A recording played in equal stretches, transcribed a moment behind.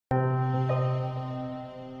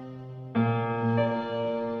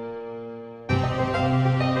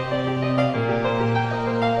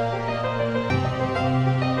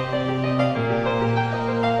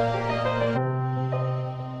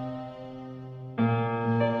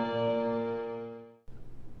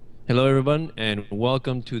Hello, everyone, and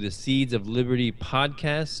welcome to the Seeds of Liberty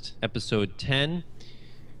podcast, episode 10.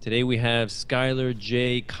 Today we have Skyler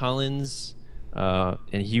J. Collins,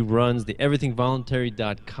 and he runs the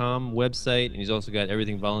everythingvoluntary.com website, and he's also got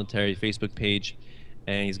Everything Voluntary Facebook page,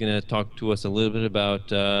 and he's going to talk to us a little bit about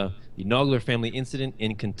the Henggeler family incident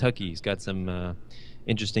in Kentucky. He's got some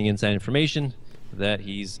interesting inside information that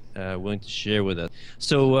he's willing to share with us.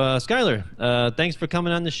 So, Skyler, thanks for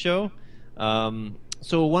coming on the show.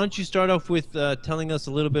 So why don't you start off with telling us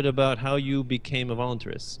a little bit about how you became a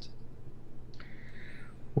voluntarist?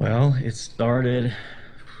 Well, it started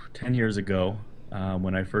 10 years ago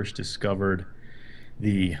when I first discovered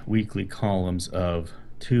the weekly columns of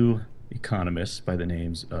two economists by the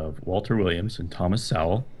names of Walter Williams and Thomas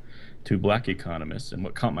Sowell, two black economists. And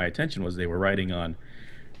what caught my attention was they were writing on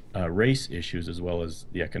race issues as well as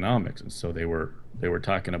the economics. And so they were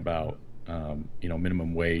talking about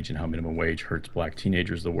minimum wage and how minimum wage hurts black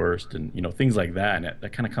teenagers the worst, and things like that. And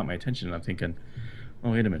that kind of caught my attention. And I'm thinking,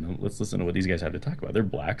 oh, wait a minute, let's listen to what these guys have to talk about. They're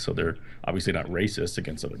black, so they're obviously not racist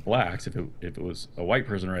against other blacks. If it was a white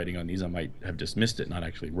person writing on these, I might have dismissed it, not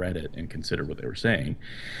actually read it and considered what they were saying.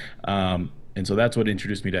 And so that's what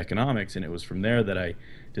introduced me to economics, and it was from there that I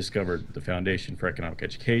discovered the Foundation for Economic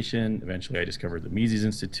Education. Eventually, I discovered the Mises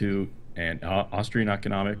Institute and Austrian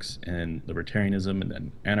economics and libertarianism, and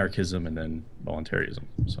then anarchism, and then voluntarism.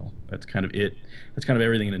 So that's kind of it. That's kind of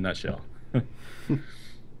everything in a nutshell.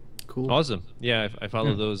 Cool. Awesome. Yeah, I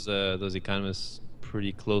follow those economists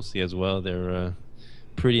pretty closely as well. They're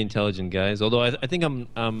pretty intelligent guys. Although I think if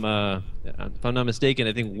I'm not mistaken,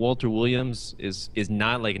 I think Walter Williams is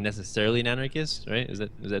not like necessarily an anarchist, right? Is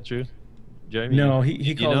that true, Jeremy? No,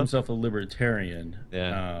 he calls himself a libertarian.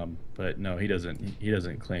 Yeah. But no, he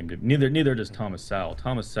doesn't claim to. Neither does Thomas Sowell.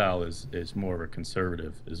 Thomas Sowell is more of a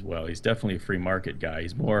conservative as well. He's definitely a free market guy.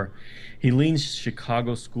 He leans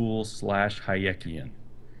Chicago school / Hayekian.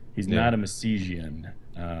 He's not a Misesian.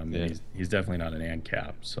 He's definitely not an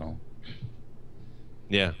ANCAP. So.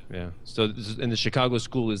 Yeah. So in the Chicago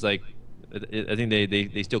school is like, I think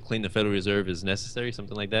they still claim the Federal Reserve is necessary,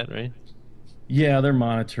 something like that, right? Yeah, they're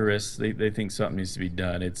monetarists. They think something needs to be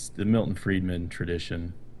done. It's the Milton Friedman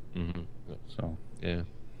tradition. Mm-hmm. So yeah.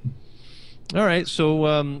 All right.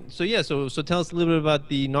 So tell us a little bit about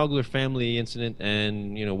the Henggeler family incident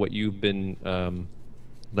and what you've been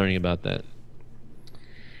learning about that.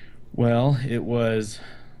 Well, it was.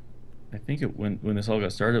 I think when this all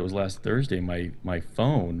got started, it was last Thursday. My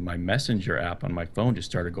messenger app on my phone just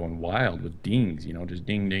started going wild with dings, just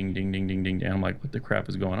ding, ding, ding, ding, ding, ding. And I'm like, what the crap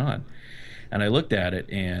is going on? And I looked at it,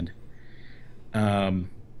 and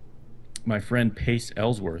my friend Pace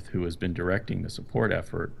Ellsworth, who has been directing the support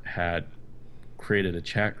effort, had created a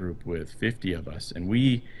chat group with 50 of us. And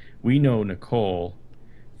we know Nicole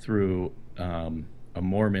through a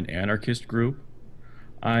Mormon anarchist group.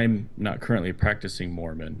 I'm not currently practicing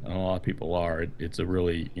Mormon, and a lot of people are. It's a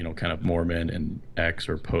really, kind of Mormon and ex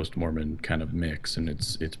or post-Mormon kind of mix, and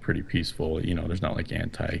it's pretty peaceful. There's not like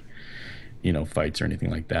anti, fights or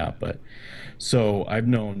anything like that. But so I've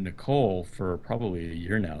known Nicole for probably a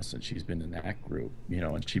year now, since she's been in that group,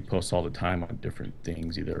 and she posts all the time on different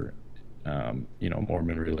things, either,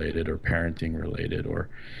 Mormon related or parenting related, or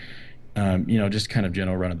just kind of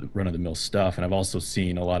general run-of-the-mill stuff. And I've also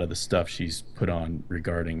seen a lot of the stuff she's put on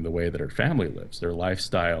regarding the way that her family lives, their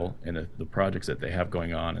lifestyle, and the projects that they have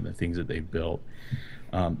going on, and the things that they've built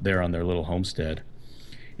there on their little homestead.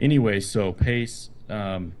 Anyway, so Pace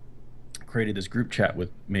created this group chat with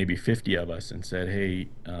maybe 50 of us and said, hey,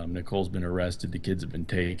 Nicole's been arrested, the kids have been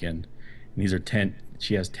taken, and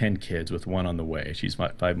she has 10 kids with one on the way. She's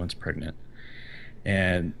 5 months pregnant.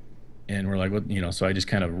 And we're like, well, so I just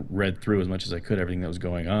kind of read through as much as I could everything that was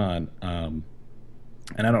going on. And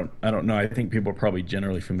I don't know. I think people are probably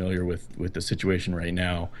generally familiar with the situation right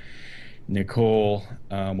now. Nicole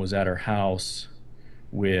was at her house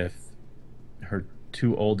with her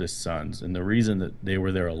two oldest sons, and the reason that they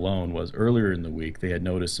were there alone was earlier in the week they had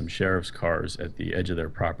noticed some sheriff's cars at the edge of their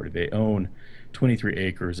property. They own 23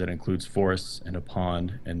 acres that includes forests and a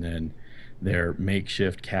pond, and then their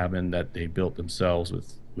makeshift cabin that they built themselves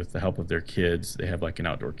with the help of their kids. They have like an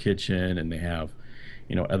outdoor kitchen, and they have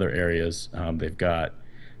other areas. They've got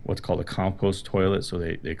what's called a compost toilet, so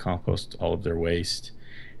they compost all of their waste,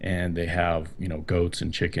 and they have goats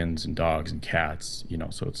and chickens and dogs and cats,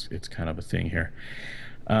 so it's kind of a thing here.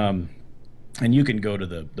 And you can go to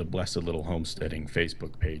the Blessed Little Homesteading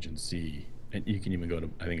Facebook page and see, and you can even go to,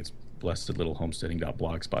 I think it's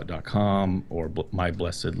blessedlittlehomesteading.blogspot.com or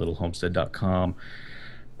myblessedlittlehomestead.com.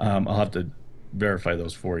 I'll have to verify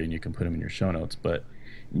those for you, and you can put them in your show notes. But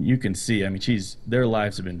you can see, I mean, their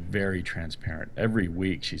lives have been very transparent. Every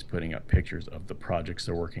week she's putting up pictures of the projects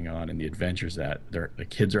they're working on and the adventures that the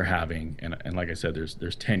kids are having. And like I said,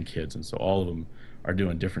 there's 10 kids, and so all of them are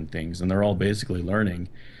doing different things, and they're all basically learning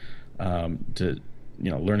to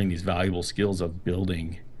learning these valuable skills of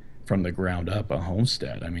building from the ground up a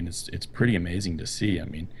homestead. I mean, it's pretty amazing to see. I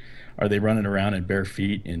mean, are they running around in bare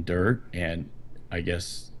feet in dirt and, I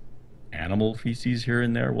guess, animal feces here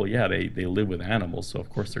and there? Well, yeah, they live with animals, so of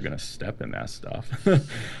course they're going to step in that stuff.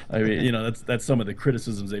 I mean, that's some of the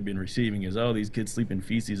criticisms they've been receiving is, oh, these kids sleep in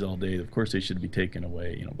feces all day, of course they should be taken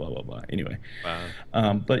away, blah blah blah. Anyway,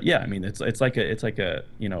 Wow. but yeah, I mean, it's like a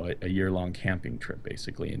year-long camping trip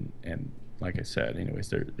basically, and like I said, anyways,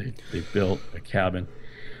 they built a cabin.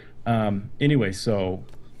 Anyway, so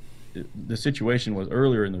the situation was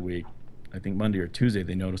earlier in the week, I think Monday or Tuesday,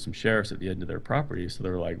 they noticed some sheriffs at the edge of their property. So they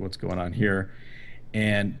were like, what's going on here?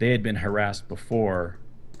 And they had been harassed before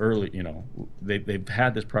early, they've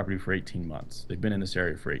had this property for 18 months. They've been in this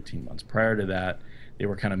area for 18 months. Prior to that, they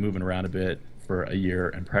were kind of moving around a bit for a year.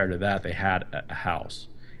 And prior to that, they had a house.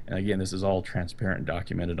 And again, this is all transparent and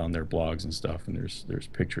documented on their blogs and stuff. And there's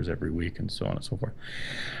pictures every week and so on and so forth.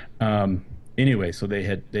 Anyway, so they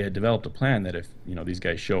had developed a plan that if these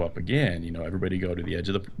guys show up again, everybody go to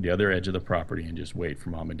the other edge of the property and just wait for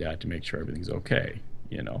mom and dad to make sure everything's okay,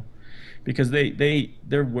 because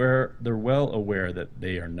they're well aware that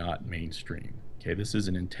they are not mainstream. Okay, this is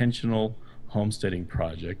an intentional homesteading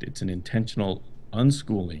project. It's an intentional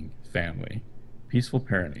unschooling family, peaceful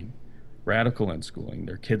parenting, radical unschooling.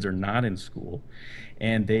 Their kids are not in school,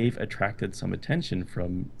 and they've attracted some attention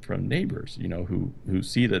from neighbors, who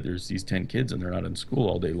see that there's these 10 kids and they're not in school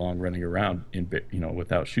all day long running around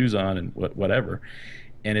without shoes on and whatever,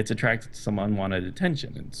 and it's attracted some unwanted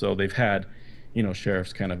attention. And so they've had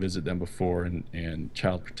sheriffs kind of visit them before, and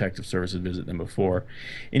child protective services visit them before.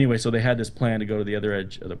 Anyway, so they had this plan to go to the other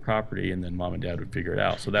edge of the property, and then mom and dad would figure it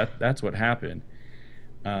out. So that's what happened.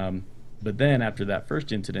 But then after that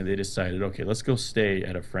first incident, they decided, okay, let's go stay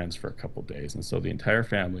at a friend's for a couple days. And so the entire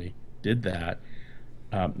family did that.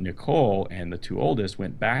 Nicole and the two oldest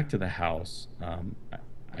went back to the house,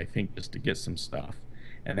 I think just to get some stuff.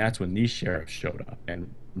 And that's when these sheriffs showed up.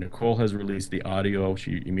 And Nicole has released the audio.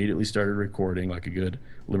 She immediately started recording like a good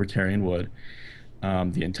libertarian would.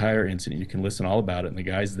 The entire incident, you can listen all about it, and the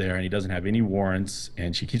guy's there and he doesn't have any warrants,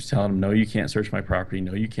 and she keeps telling him, no, you can't search my property,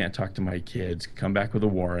 no, you can't talk to my kids, come back with a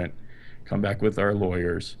warrant, come back with our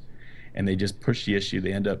lawyers. And they just push the issue.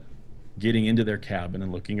 They end up getting into their cabin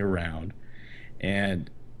and looking around, and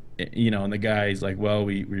and the guy's like, well,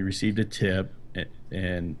 we received a tip,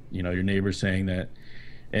 and your neighbor's saying that,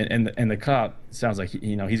 and the cop sounds like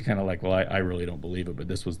he's kind of like, well, I really don't believe it, but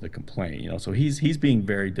this was the complaint. So he's being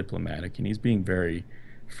very diplomatic, and he's being very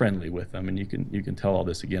friendly with them, and you can tell all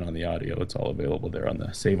this again on the audio. It's all available there on the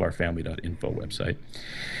saveourfamily.info website.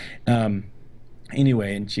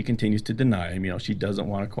 Anyway, and she continues to deny him. She doesn't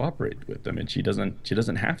want to cooperate with them, and she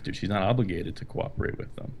doesn't have to. She's not obligated to cooperate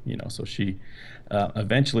with them. So she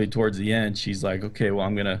eventually, towards the end, she's like, okay, well,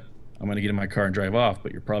 I'm gonna get in my car and drive off,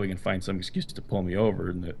 but you're probably gonna find some excuse to pull me over.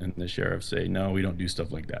 And the sheriff say, no, we don't do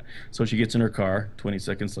stuff like that. So she gets in her car. 20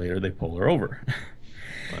 seconds later, they pull her over.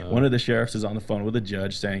 Wow. One of the sheriffs is on the phone with the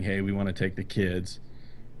judge saying, hey, we want to take the kids.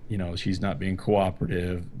 She's not being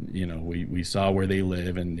cooperative. We saw where they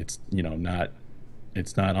live, and it's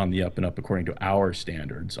not on the up and up according to our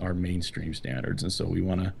standards, our mainstream standards. And so we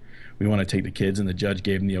want to take the kids, and the judge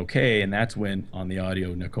gave them the okay. And that's when on the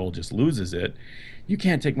audio, Nicole just loses it. You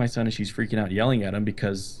can't take my son, and she's freaking out, yelling at him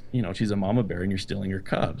because, she's a mama bear and you're stealing her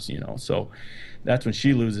cubs, So that's when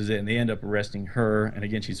she loses it, and they end up arresting her. And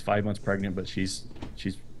again, she's 5 months pregnant, but she's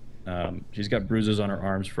got bruises on her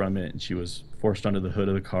arms from it, and she was forced onto the hood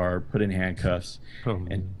of the car, put in handcuffs.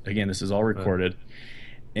 And again, this is all recorded.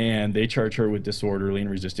 And they charge her with disorderly and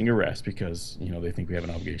resisting arrest because they think we have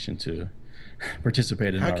an obligation to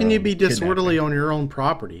participate in. How can you be disorderly on your own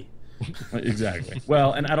property? Exactly.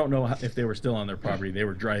 Well, and I don't know if they were still on their property. They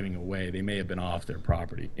were driving away. They may have been off their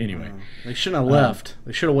property. Anyway, they shouldn't have left.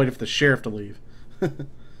 They should have waited for the sheriff to leave.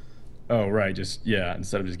 Oh, right.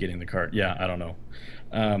 Instead of just getting the car. Yeah, I don't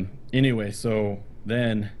know. Anyway, so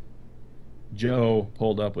then Joe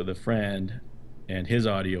pulled up with a friend, and his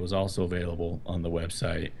audio is also available on the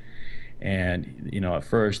website. And at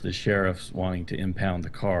first the sheriff's wanting to impound the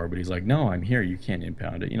car, but he's like, no, I'm here, you can't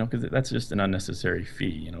impound it, because that's just an unnecessary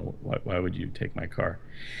fee. Why would you take my car?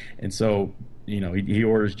 And so he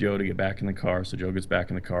orders Joe to get back in the car. So Joe gets back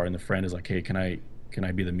in the car, and the friend is like, hey, can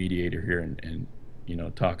I be the mediator here and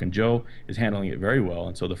talk? And Joe is handling it very well.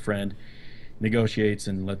 And so the friend negotiates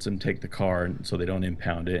and lets them take the car, and so they don't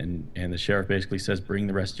impound it. And the sheriff basically says, bring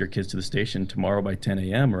the rest of your kids to the station tomorrow by 10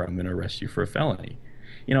 a.m. or I'm going to arrest you for a felony.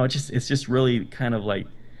 It's just really kind of like,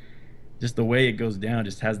 just the way it goes down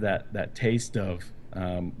just has that taste of,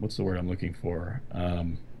 what's the word I'm looking for?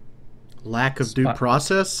 Lack of due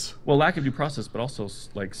process. Well, lack of due process, but also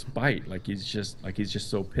like spite. He's just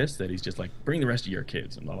so pissed that he's just like, bring the rest of your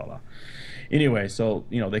kids and blah blah blah. Anyway, so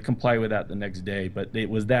they comply with that the next day. But it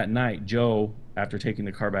was that night, Joe, after taking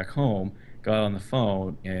the car back home, got on the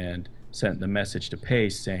phone and sent the message to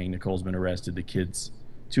Pace saying Nicole's been arrested.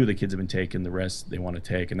 Two of the kids have been taken. The rest they want to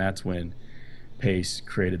take, and that's when Pace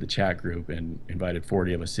created the chat group and invited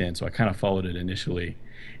 40 of us in. So I kind of followed it initially,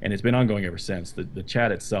 and it's been ongoing ever since. The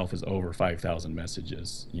chat itself is over 5,000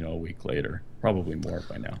 messages, a week later, probably more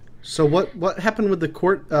by now. So what happened with the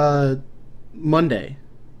court Monday?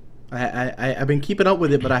 I've been keeping up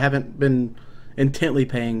with it, but I haven't been intently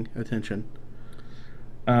paying attention.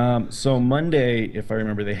 So Monday, if I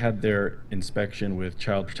remember, they had their inspection with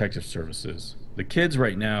Child Protective Services. The kids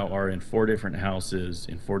right now are in 4 different houses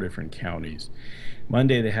in 4 different counties.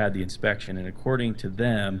 Monday they had the inspection, and according to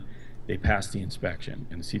them, they passed the inspection,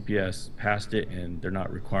 and the CPS passed it, and they're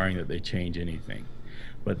not requiring that they change anything.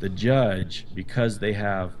 But the judge, because they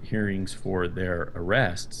have hearings for their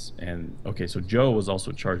arrests, and okay, so Joe was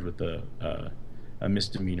also charged with a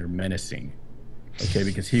misdemeanor menacing. Okay,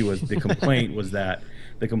 because the complaint was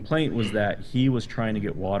that he was trying to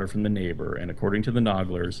get water from the neighbor, and according to the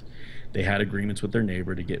Nogglers, they had agreements with their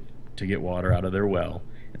neighbor to get water out of their well,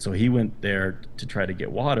 and so he went there to try to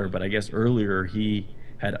get water. But I guess earlier he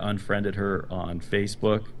had unfriended her on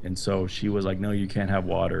Facebook, and so she was like, "No, you can't have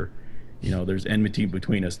water. There's enmity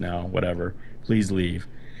between us now. Whatever. Please leave."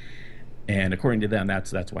 And according to them,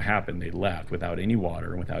 that's what happened. They left without any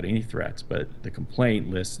water and without any threats. But the complaint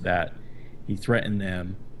lists that he threatened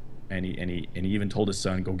them, and he even told his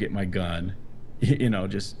son, "Go get my gun,"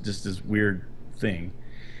 just this weird thing,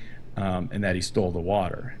 and that he stole the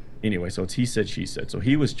water. Anyway, so it's he said, she said. So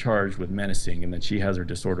he was charged with menacing, and then she has her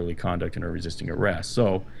disorderly conduct and her resisting arrest.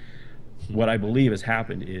 So what I believe has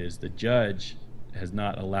happened is the judge has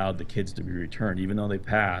not allowed the kids to be returned, even though they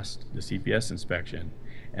passed the CPS inspection.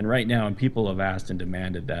 And right now, and people have asked and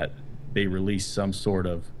demanded that they release some sort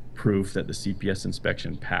of proof that the CPS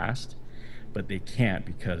inspection passed, but they can't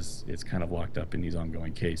because it's kind of locked up in these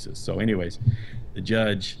ongoing cases. So anyways, the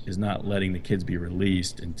judge is not letting the kids be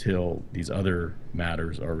released until these other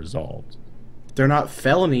matters are resolved. They're not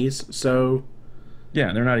felonies, so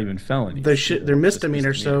yeah, they're not even felonies. They're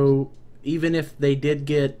misdemeanors. So even if they did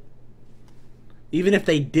get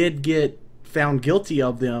found guilty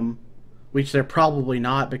of them, which they're probably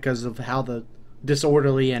not because of how the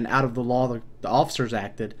disorderly and out of the law the officers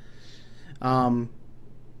acted,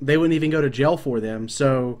 they wouldn't even go to jail for them.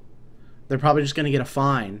 So they're probably just going to get a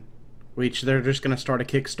fine, which they're just going to start a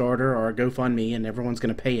Kickstarter or a GoFundMe, and everyone's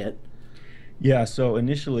going to pay it. Yeah, so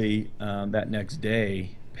initially that next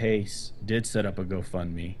day, Pace did set up a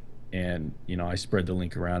GoFundMe, and I spread the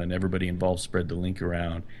link around, and everybody involved spread the link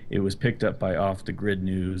around. It was picked up by Off the Grid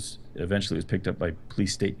News. Eventually it was picked up by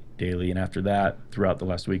Police State Daily, and after that, throughout the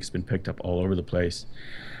last week, it's been picked up all over the place.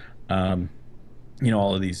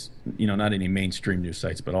 All of these, not any mainstream news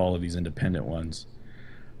sites, but all of these independent ones.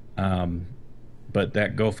 But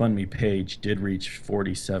that GoFundMe page did reach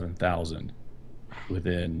 47,000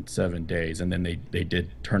 within 7 days, and then they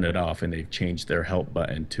did turn it off, and they've changed their help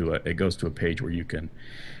button to it goes to a page where you can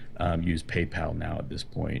use PayPal now at this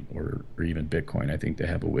point, or even Bitcoin. I think they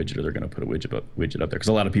have a widget, or they're going to put a widget up there, because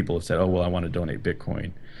a lot of people have said, "Oh, well, I want to donate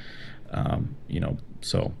Bitcoin."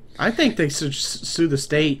 So I think they should sue the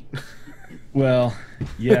state. Well,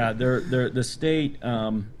 yeah, the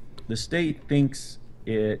state thinks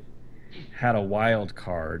it had a wild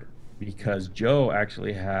card because Joe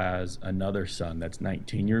actually has another son that's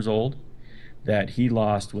 19 years old that he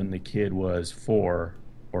lost when the kid was 4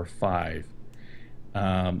 or 5.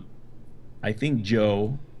 I think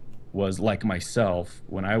Joe was like myself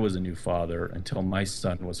when I was a new father until my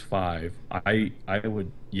son was 5. I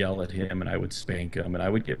would yell at him and I would spank him and I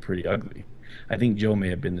would get pretty ugly. I think Joe may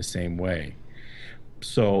have been the same way.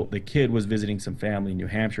 So the kid was visiting some family in New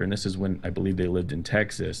Hampshire, and this is when I believe they lived in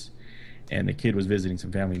Texas, and the kid was visiting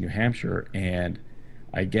some family in New Hampshire, and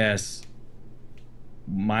I guess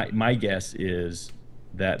my guess is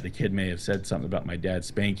that the kid may have said something about my dad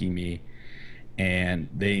spanking me, and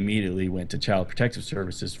they immediately went to Child Protective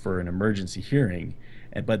Services for an emergency hearing,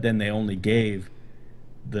 but then they only gave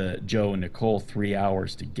the Joe and Nicole 3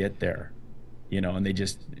 hours to get there, and they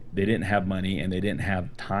didn't have money, and they didn't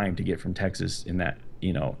have time to get from Texas in that,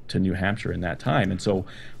 to New Hampshire in that time. And so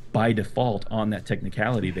by default, on that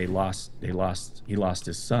technicality, he lost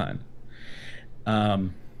his son.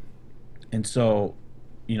 And so,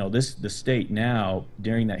 the state now,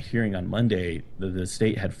 during that hearing on Monday, the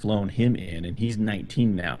state had flown him in, and he's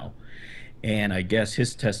 19 now. And I guess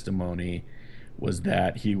his testimony was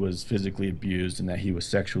that he was physically abused and that he was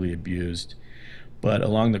sexually abused. But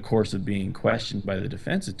along the course of being questioned by the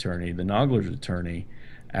defense attorney, the Nogler's attorney,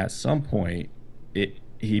 at some point,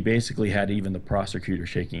 he basically had even the prosecutor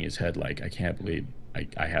shaking his head like, I can't believe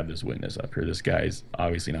I have this witness up here. This guy's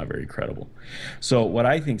obviously not very credible. So what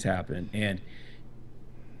I think's happened, and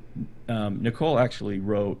Nicole actually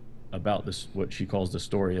wrote about this, what she calls the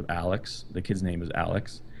story of Alex. The kid's name is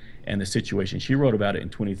Alex, and the situation. She wrote about it in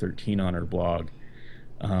 2013 on her blog,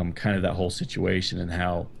 kind of that whole situation and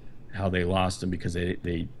how they lost him because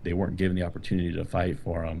they weren't given the opportunity to fight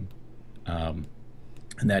for him, and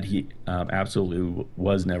that he absolutely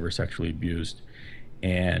was never sexually abused,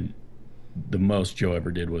 and the most Joe ever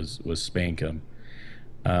did was spank him.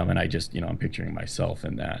 And I just, I'm picturing myself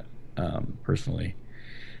in that personally.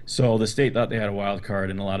 So the state thought they had a wild card,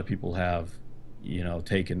 and a lot of people have,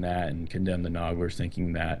 taken that and condemned the Noglers,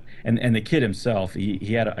 thinking that. And the kid himself,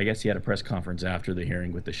 he had a press conference after the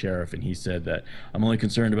hearing with the sheriff, and he said that I'm only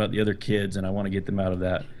concerned about the other kids, and I want to get them out of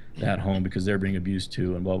that home because they're being abused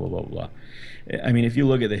too, and blah blah blah blah. I mean, if you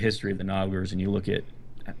look at the history of the Noglers and you look at,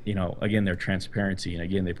 again, their transparency, and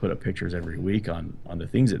again, they put up pictures every week on the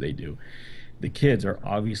things that they do. The kids are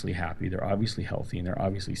obviously happy, they're obviously healthy, and they're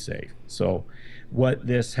obviously safe. So what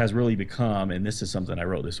this has really become, and this is something I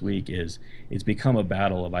wrote this week, is it's become a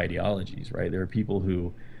battle of ideologies, right? There are people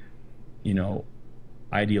who,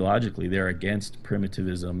 ideologically, they're against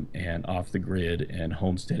primitivism and off the grid and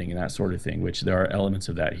homesteading and that sort of thing, which there are elements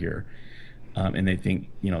of that here. And they think,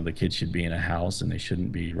 the kids should be in a house and they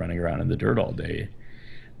shouldn't be running around in the dirt all day.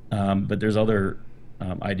 But there's other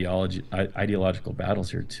ideological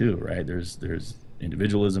battles here too, right? There's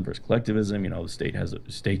individualism versus collectivism. The state has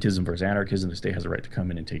statism versus anarchism. The state has a right to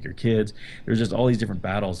come in and take your kids. There's just all these different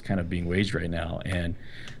battles kind of being waged right now, and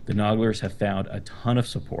the Noglers have found a ton of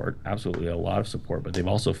support, absolutely a lot of support, but they've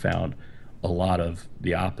also found a lot of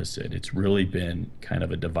the opposite. It's really been kind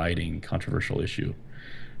of a dividing, controversial issue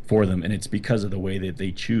for them, and it's because of the way that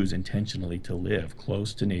they choose intentionally to live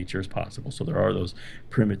close to nature as possible. So there are those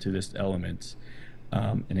primitivist elements.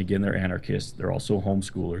 And again, they're anarchists. They're also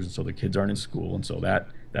homeschoolers, and so the kids aren't in school, and so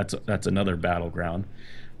that's another battleground.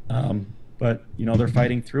 But they're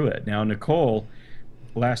fighting through it. Now, Nicole,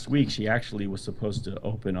 last week, she actually was supposed to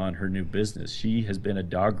open on her new business. She has been a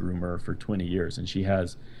dog groomer for 20 years, and she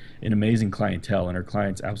has an amazing clientele, and her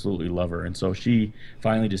clients absolutely love her. And so she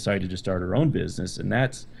finally decided to start her own business, and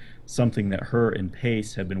that's something that her and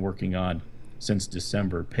Pace have been working on since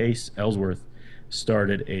December. Pace Ellsworth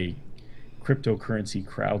started a cryptocurrency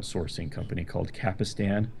crowdsourcing company called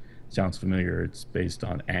Capistan. Sounds familiar. It's based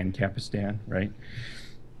on Capistan, right?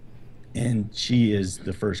 And she is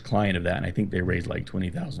the first client of that, and I think they raised like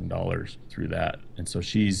 $20,000 through that. And so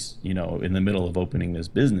she's, in the middle of opening this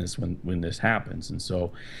business when this happens. And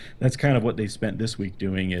so that's kind of what they spent this week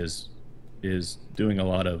doing, is doing a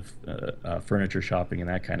lot of furniture shopping and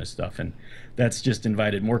that kind of stuff. And that's just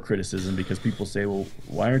invited more criticism because people say, well,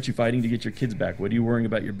 why aren't you fighting to get your kids back? What are you worrying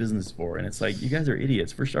about your business for? And it's like, you guys are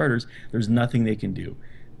idiots. For starters, there's nothing they can do.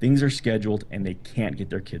 Things are scheduled and they can't get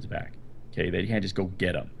their kids back. Okay, they can't just go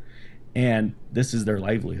get them. And this is their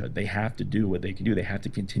livelihood. They have to do what they can do. They have to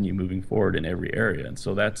continue moving forward in every area. And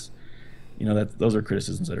so that's, those are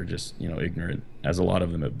criticisms that are just, ignorant, as a lot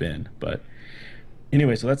of them have been. But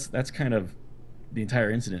anyway, so that's kind of the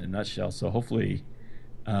entire incident in a nutshell. So hopefully,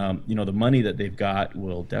 the money that they've got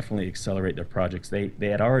will definitely accelerate their projects. They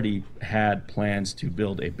had already had plans to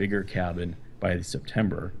build a bigger cabin by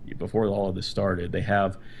September. Before all of this started, they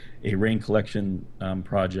have a rain collection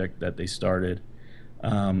project that they started.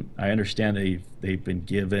 I understand they've been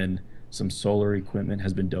given some solar equipment,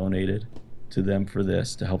 has been donated to them for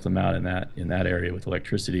this, to help them out in that area with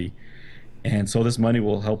electricity. And so this money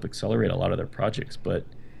will help accelerate a lot of their projects. But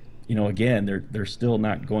again, they're still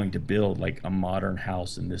not going to build like a modern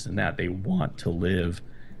house and this and that. They want to live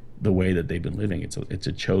the way that they've been living. It's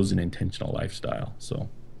a chosen, intentional lifestyle. So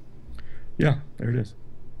yeah, there it is.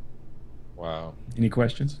 Wow. Any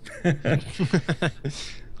questions?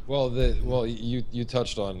 Well, you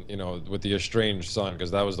touched on, with the estranged son,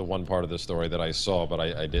 because that was the one part of the story that I saw, but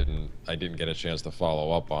I didn't get a chance to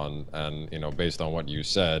follow up on. And based on what you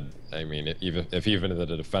said, I mean, if even the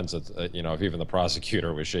defense, if even the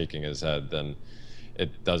prosecutor was shaking his head, then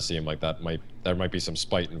it does seem like there might be some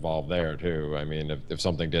spite involved there too. I mean, if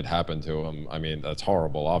something did happen to him, I mean, that's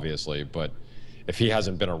horrible, obviously, but if he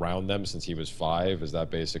hasn't been around them since he was 5, is that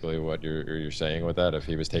basically what you're saying with that? If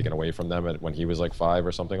he was taken away from them when he was like 5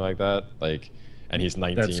 or something like that, like, and he's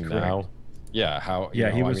 19 now? Yeah, how? Yeah,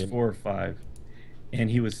 you know, he was I mean, 4 or 5, and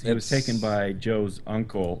he was taken by Joe's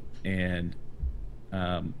uncle, and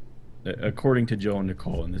according to Joe and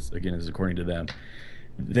Nicole, and this again is according to them,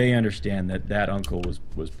 they understand that that uncle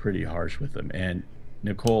was pretty harsh with them, and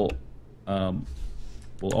Nicole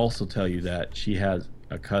will also tell you that she has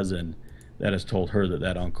a cousin that has told her that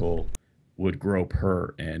that uncle would grope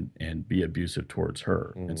her and be abusive towards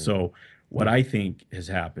her. And so what I think has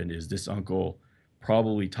happened is this uncle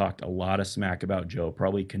probably talked a lot of smack about Joe,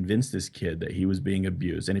 probably convinced this kid that he was being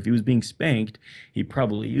abused. And if he was being spanked, he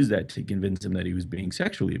probably used that to convince him that he was being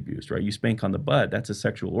sexually abused, right? You spank on the butt, that's a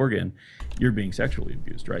sexual organ, you're being sexually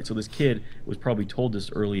abused, right? So this kid was probably told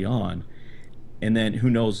this early on, and then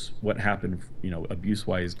who knows what happened, you know,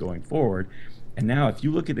 abuse-wise going forward. And now if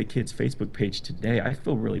you look at the kid's Facebook page today, I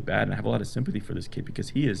feel really bad, and I have a lot of sympathy for this kid because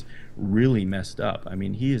he is really messed up. I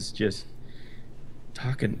mean, he is just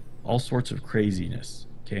talking all sorts of craziness.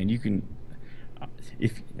 Okay, and you can,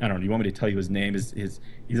 if I don't know, you want me to tell you his name? He's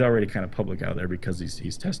already kind of public out there because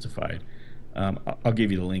he's testified. I'll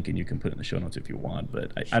give you the link and you can put it in the show notes if you want.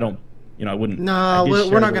 But I don't, you know, I wouldn't. No,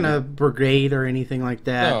 we're not gonna brigade or anything like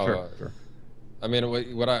that. No, sure. I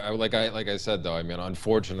mean, what I said though, I mean,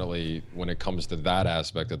 unfortunately, when it comes to that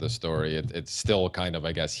aspect of the story, it's still kind of,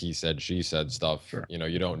 I guess, he said, she said stuff. Sure. You know,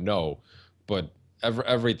 you don't know, but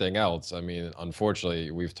everything else, I mean,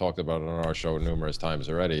 unfortunately, we've talked about it on our show numerous times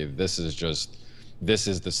already. This is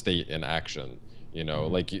the state in action. You know,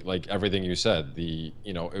 like everything you said. You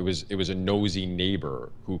know, it was a nosy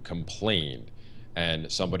neighbor who complained,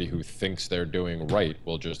 and somebody who thinks they're doing right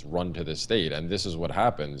will just run to the state, and this is what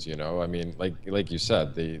happens. You know, I mean, like you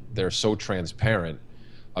said, they're so transparent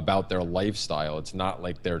about their lifestyle. It's not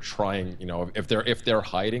like they're trying, you know, if they're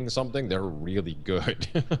hiding something, they're really good.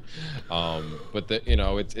 But you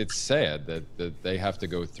know, it's sad that they have to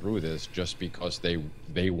go through this just because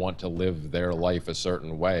they want to live their life a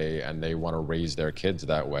certain way and they want to raise their kids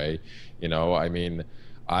that way. You know, I mean,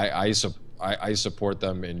 I support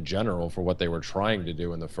them in general for what they were trying to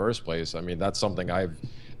do in the first place. I mean, that's something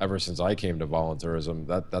ever since I came to voluntarism,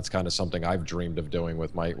 that's kind of something I've dreamed of doing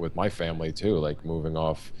with my family too, like moving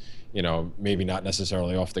off, you know, maybe not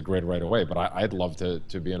necessarily off the grid right away, but I'd love to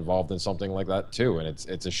be involved in something like that too. And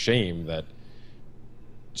it's a shame that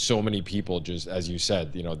so many people just, as you said,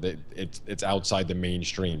 you know, it's outside the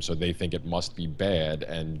mainstream, so they think it must be bad,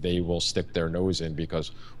 and they will stick their nose in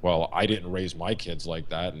because, well, I didn't raise my kids like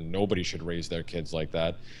that, and nobody should raise their kids like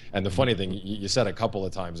that. And the funny thing, you said a couple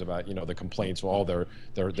of times about, you know, the complaints, well, they're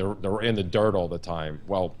in the dirt all the time.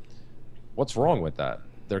 Well, what's wrong with that?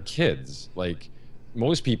 They're kids. Like,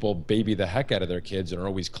 most people baby the heck out of their kids and are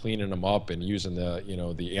always cleaning them up and using the, you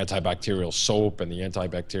know, the antibacterial soap and the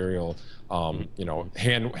antibacterial, you know,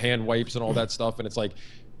 hand wipes and all that stuff. And it's like,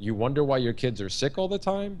 you wonder why your kids are sick all the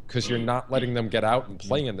time? Because you're not letting them get out and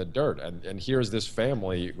play in the dirt. And here's this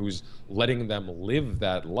family who's letting them live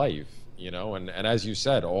that life, you know, and as you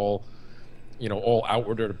said, all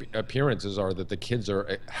outward appearances are that the kids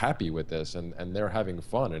are happy with this and they're having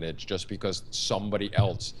fun. And it's just because somebody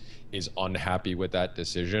else is unhappy with that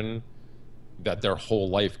decision that their whole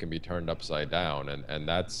life can be turned upside down. And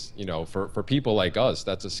that's, you know, for people like us,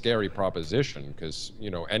 that's a scary proposition, because, you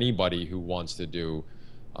know, anybody who wants to do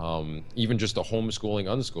even just a homeschooling,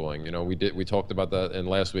 unschooling, you know, we talked about that in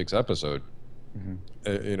last week's episode.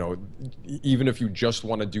 You know, even if you just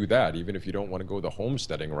want to do that, even if you don't want to go the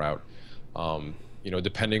homesteading route, you know,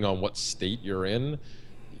 depending on what state you're in,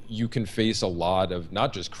 you can face a lot of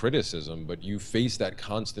not just criticism, but you face that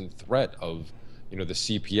constant threat of, you know, the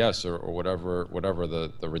CPS or whatever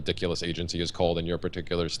the ridiculous agency is called in your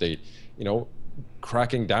particular state, you know,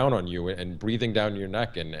 cracking down on you and breathing down your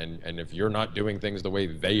neck. And if you're not doing things the way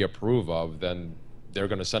they approve of, then they're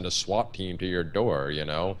going to send a SWAT team to your door, you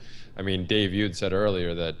know? I mean, Dave, you'd said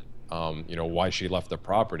earlier that, you know, why she left the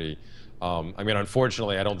property. I mean,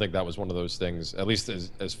 unfortunately, I don't think that was one of those things, at least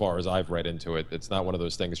as far as I've read into it, it's not one of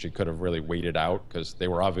those things she could have really waited out, because they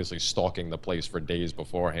were obviously stalking the place for days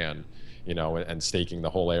beforehand, you know, and staking the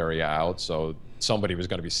whole area out. So somebody was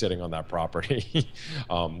going to be sitting on that property,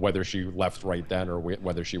 whether she left right then or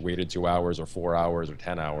whether she waited 2 hours or 4 hours or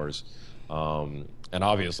 10 hours. And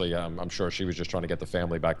obviously, I'm sure she was just trying to get the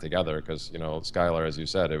family back together, because, you know, Skyler, as you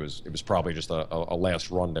said, it was probably just a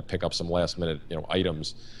last run to pick up some last minute, you know,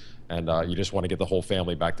 items. And you just want to get the whole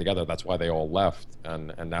family back together. That's why they all left,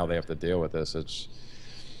 and now they have to deal with this. It's,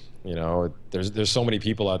 you know, there's so many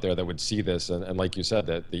people out there that would see this, and like you said,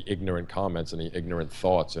 that the ignorant comments and the ignorant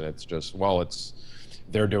thoughts, and it's just, well,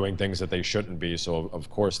 they're doing things that they shouldn't be, so of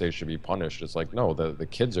course they should be punished. It's like, no, the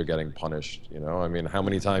kids are getting punished, you know? I mean, how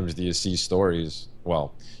many times do you see stories,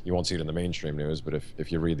 well, you won't see it in the mainstream news, but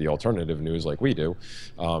if you read the alternative news like we do,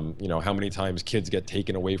 you know, how many times kids get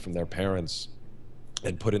taken away from their parents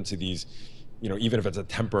and put into these, you know, even if it's a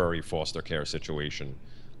temporary foster care situation,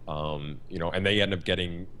 you know, and they end up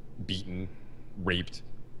getting beaten, raped,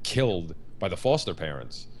 killed by the foster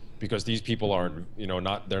parents, because these people aren't, you know,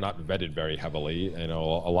 they're not vetted very heavily. You know,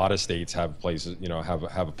 a lot of states have places, you know,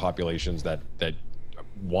 have populations that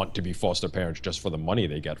want to be foster parents just for the money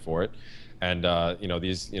they get for it. And you know,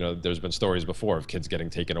 there's been stories before of kids getting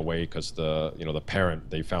taken away because the parent,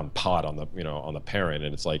 they found pot on the parent,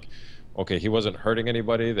 and it's like, okay, he wasn't hurting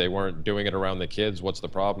anybody, they weren't doing it around the kids, what's the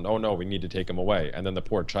problem? Oh no, we need to take him away. And then the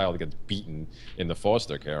poor child gets beaten in the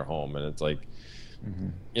foster care home, and it's like,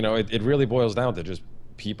 you know, it really boils down to just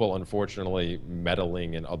people unfortunately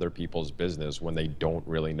meddling in other people's business when they don't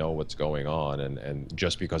really know what's going on, and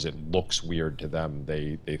just because it looks weird to them,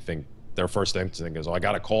 they think their first instinct is, oh, I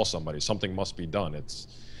gotta call somebody, something must be done.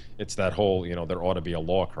 It's that whole, you know, there ought to be a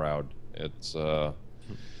law crowd. It's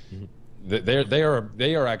they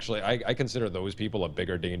are actually, I consider those people a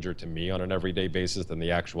bigger danger to me on an everyday basis than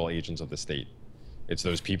the actual agents of the state. It's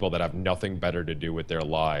those people that have nothing better to do with their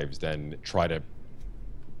lives than try to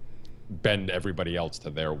bend everybody else to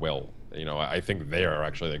their will. You know, I think they are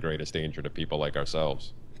actually the greatest danger to people like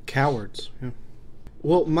ourselves. Cowards. Yeah.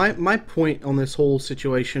 Well, my point on this whole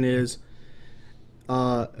situation is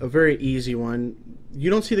a very easy one. You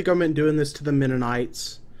don't see the government doing this to the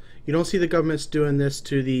Mennonites. You don't see the government's doing this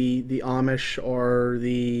to the Amish or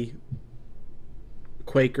the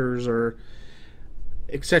Quakers or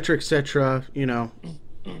et cetera, et cetera. You know,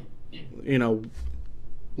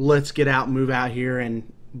 let's get out, move out here,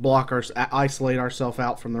 and isolate ourselves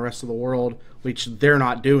out from the rest of the world, which they're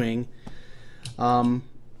not doing.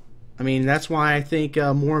 I mean, that's why I think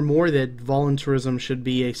more and more that voluntarism should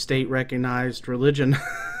be a state-recognized religion.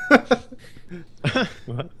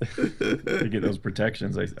 What? To get those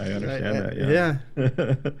protections, I understand that.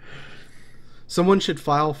 Yeah. Someone should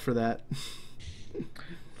file for that.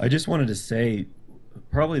 I just wanted to say,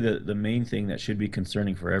 probably the main thing that should be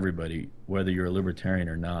concerning for everybody, whether you're a libertarian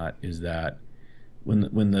or not, is that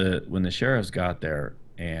when the sheriffs got there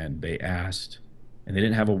and they asked, and they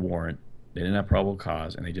didn't have a warrant, they didn't have probable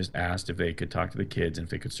cause, and they just asked if they could talk to the kids and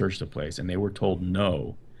if they could search the place, and they were told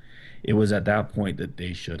no, it was at that point that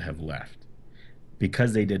they should have left.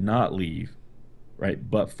 Because they did not leave, right?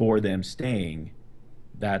 But for them staying,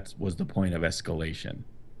 that was the point of escalation.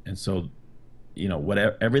 And so, you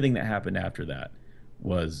know, everything that happened after that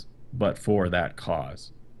was but for that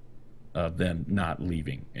cause of them not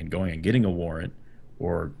leaving and going and getting a warrant,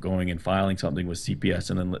 or going and filing something with CPS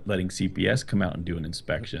and then letting CPS come out and do an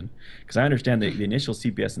inspection. Because I understand that the initial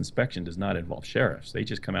CPS inspection does not involve sheriffs. They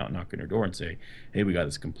just come out and knock on your door and say, hey, we got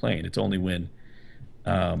this complaint. It's only when,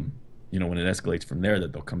 you know, when it escalates from there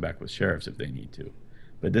that they'll come back with sheriffs if they need to.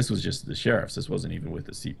 But this was just the sheriffs. This wasn't even with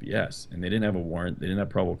the CPS. And they didn't have a warrant. They didn't have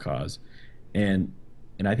probable cause. And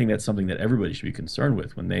I think that's something that everybody should be concerned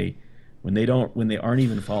with when they aren't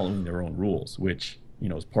even following their own rules, which, you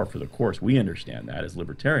know, is par for the course. We understand that as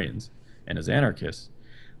libertarians and as anarchists,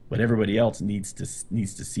 but everybody else needs to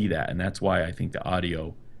see that, and that's why I think the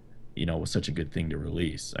audio, you know, was such a good thing to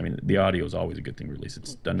release. I mean, the audio is always a good thing to release.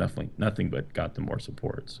 It's done nothing but got them more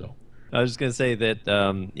support. So I was just gonna say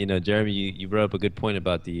that you know, Jeremy, you brought up a good point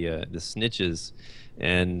about the snitches,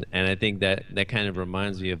 and I think that kind of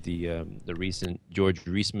reminds me of the recent George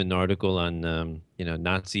Reisman article on you know,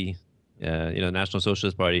 Nazi. You know, National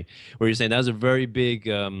Socialist Party, where you're saying that was a very big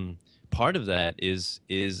part of that is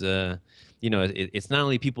you know, it's not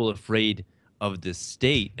only people afraid of the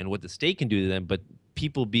state and what the state can do to them, but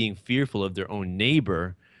people being fearful of their own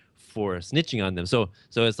neighbor for snitching on them. So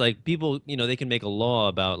it's like people, you know, they can make a law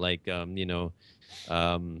about like you know,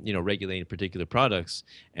 regulating particular products,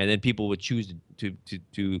 and then people would choose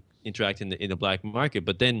to interact in the black market.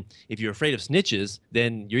 But then if you're afraid of snitches,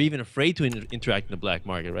 then you're even afraid to interact in the black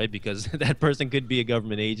market, right? Because that person could be a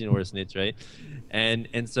government agent or a snitch, right?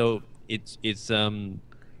 And so it's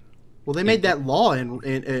well, they made that law in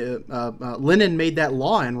Lenin made that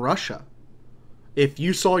law in Russia. If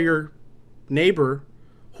you saw your neighbor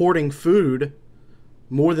hoarding food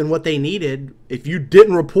more than what they needed, if you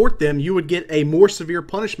didn't report them, you would get a more severe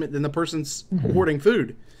punishment than the person's hoarding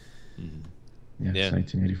food. Yeah, it's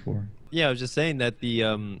 1984. Yeah, I was just saying that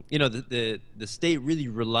the you know, the state really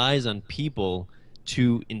relies on people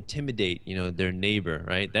to intimidate, you know, their neighbor,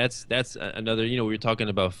 right? That's another, you know, we were talking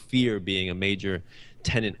about fear being a major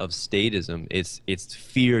tenet of statism. It's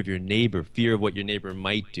fear of your neighbor, fear of what your neighbor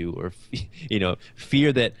might do, or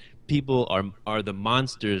fear that people are the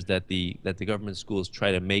monsters that the government schools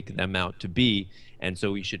try to make them out to be, and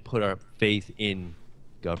so we should put our faith in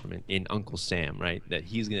government, in Uncle Sam, right? That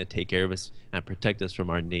he's going to take care of us and protect us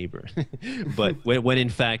from our neighbor. But when in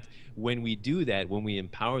fact, when we do that, when we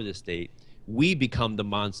empower the state, we become the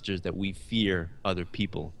monsters that we fear other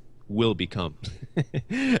people will become.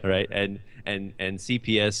 Right? And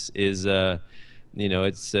CPS is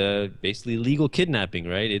it's basically legal kidnapping,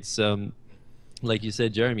 right? It's like you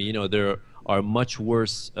said, Jeremy, there are much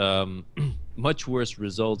worse much worse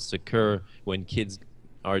results occur when kids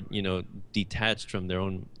are detached from their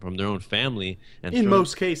own family, and in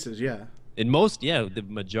most cases, yeah. In most, yeah, the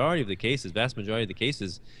majority of the cases, vast majority of the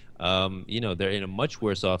cases, they're in a much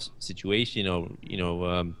worse off situation.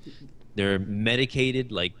 They're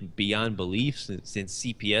medicated like beyond belief, since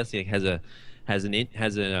CPS has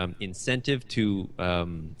an incentive to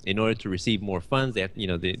in order to receive more funds. They have,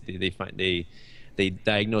 they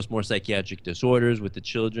diagnose more psychiatric disorders with the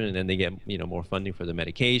children, and then they get more funding for the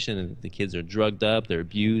medication, and the kids are drugged up, they're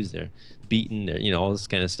abused, they're beaten, they're all this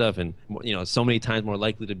kind of stuff, and so many times more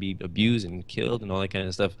likely to be abused and killed and all that kind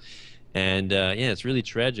of stuff. And it's really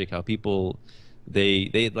tragic how people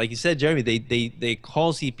they like you said, Jeremy, they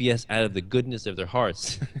call CPS out of the goodness of their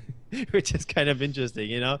hearts, which is kind of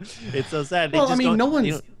interesting. It's so sad. They well, just I mean,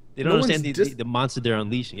 they don't understand the monster they're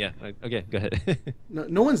unleashing. Yeah. Okay, go ahead.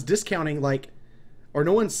 No one's discounting or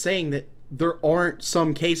no one's saying that there aren't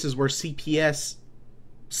some cases where CPS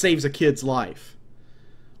saves a kid's life.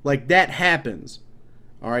 Like, that happens.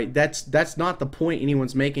 All right, that's not the point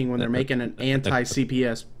anyone's making when they're making an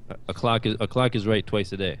anti-CPS. A clock is right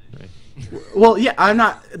twice a day. Right? Well,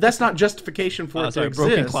 yeah, that's not justification for it to exist.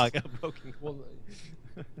 Broken clock. Broken. Well,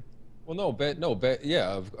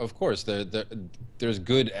 yeah, of course, there's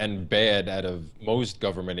good and bad out of most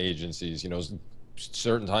government agencies.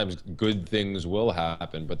 Certain times good things will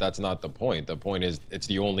happen, but that's not the point. The point is it's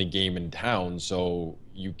the only game in town, so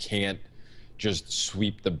you can't just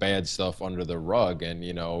sweep the bad stuff under the rug. And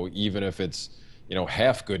even if it's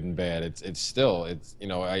half good and bad, it's still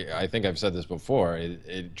I think I've said this before,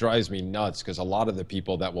 it drives me nuts, because a lot of the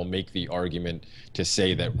people that will make the argument to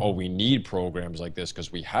say that, oh, we need programs like this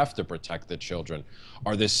because we have to protect the children,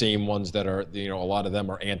 are the same ones that are a lot of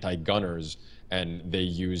them are anti-gunners, and they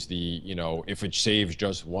use the if it saves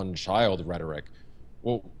just one child rhetoric.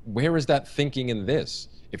 Well, where is that thinking in this?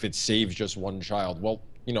 If it saves just one child, well,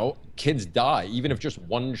 kids die. Even if just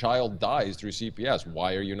one child dies through CPS,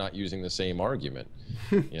 why are you not using the same argument?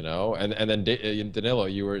 And then Danilo,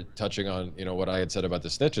 you were touching on what I had said about the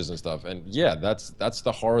snitches and stuff, and yeah, that's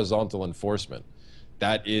the horizontal enforcement.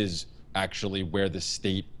 That is actually where the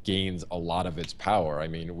state gains a lot of its power. I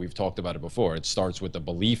mean, we've talked about it before. It starts with the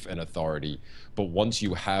belief in authority, but once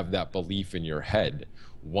you have that belief in your head,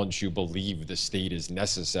 once you believe the state is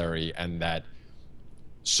necessary and that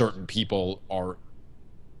certain people are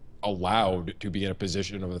allowed to be in a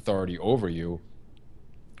position of authority over you,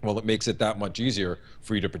 well, it makes it that much easier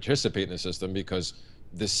for you to participate in the system, because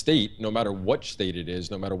the state, no matter what state it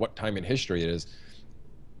is, no matter what time in history it is,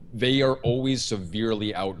 they are always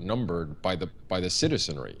severely outnumbered by the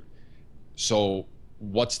citizenry. So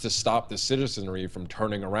what's to stop the citizenry from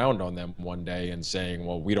turning around on them one day and saying,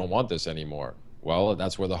 well, we don't want this anymore? Well,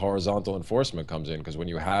 that's where the horizontal enforcement comes in, because when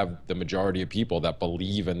you have the majority of people that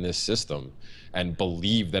believe in this system and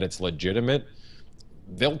believe that it's legitimate,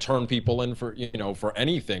 they'll turn people in for for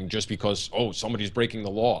anything, just because, oh, somebody's breaking the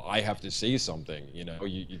law, I have to say something.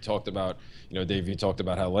 You talked about, Dave, you talked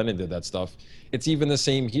about how Lenin did that stuff. It's even the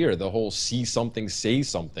same here, the whole see something, say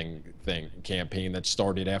something campaign that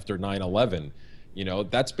started after 9/11.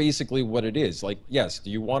 That's basically what it is. Like, yes, do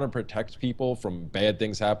you want to protect people from bad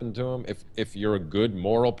things happening to them? If you're a good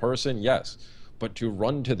moral person, yes. But to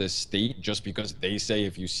run to the state just because they say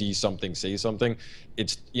if you see something, say something,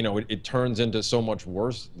 it's it turns into so much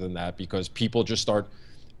worse than that, because people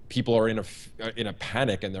are in a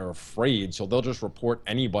panic and they're afraid, so they'll just report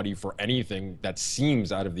anybody for anything that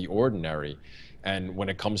seems out of the ordinary. And when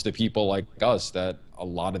it comes to people like us, that a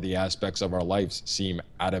lot of the aspects of our lives seem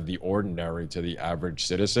out of the ordinary to the average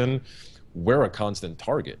citizen, we're a constant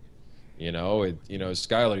target.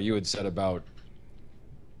 Skyler, you had said about,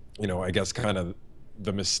 I guess kind of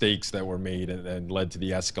the mistakes that were made and led to the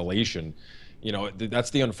escalation. That's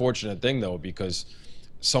the unfortunate thing, though, because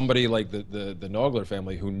somebody like the Henggeler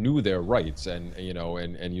family, who knew their rights, and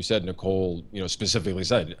you said, Nicole, specifically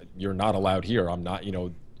said, you're not allowed here. I'm not,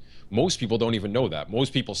 most people don't even know that.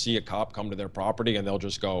 Most people see a cop come to their property and they'll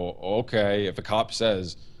just go, okay, if a cop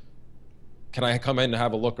says, can I come in and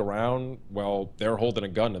have a look around? Well, they're holding a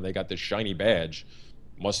gun and they got this shiny badge.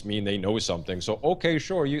 Must mean they know something. So, okay,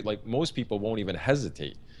 sure. You like most people won't even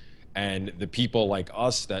hesitate. And the people like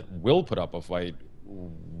us that will put up a fight,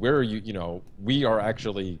 we are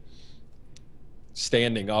actually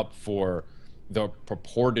standing up for the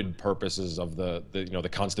purported purposes of the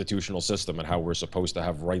constitutional system and how we're supposed to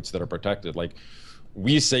have rights that are protected. Like,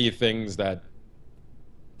 we say things that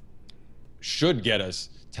should get us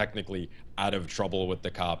technically out of trouble with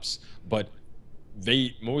the cops, but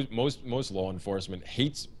most law enforcement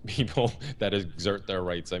hates people that exert their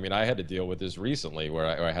rights. I mean, I had to deal with this recently where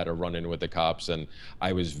I had to run in with the cops, and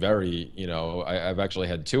I was very, I've actually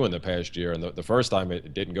had 2 in the past year, and the first time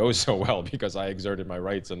it didn't go so well because I exerted my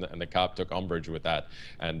rights, and the cop took umbrage with that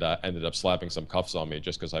and ended up slapping some cuffs on me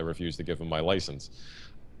just because I refused to give him my license.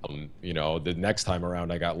 The next time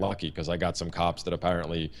around I got lucky because I got some cops that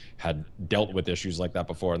apparently had dealt with issues like that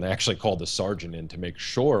before, and they actually called the sergeant in to make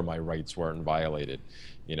sure my rights weren't violated.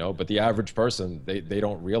 But the average person, they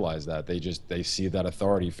don't realize that. They see that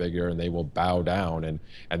authority figure and they will bow down,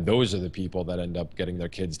 and those are the people that end up getting their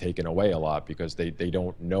kids taken away a lot because they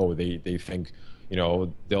don't know. They think,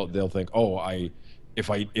 they'll think, oh, if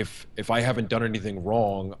I haven't done anything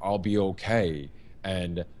wrong, I'll be okay.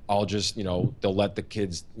 And I'll just, they'll let the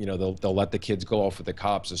kids, they'll let the kids go off with the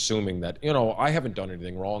cops, assuming that, I haven't done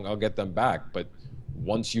anything wrong, I'll get them back. But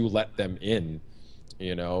once you let them in,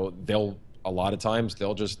 a lot of times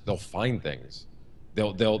they'll find things.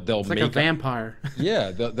 They'll it's like make a vampire.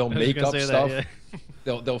 Yeah, they'll make up stuff. That,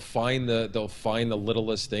 yeah. They'll find the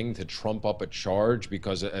littlest thing to trump up a charge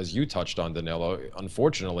because, as you touched on, Danilo,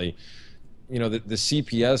 unfortunately, the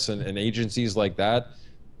CPS and agencies like that,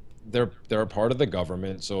 they're a part of the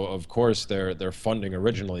government, so of course their funding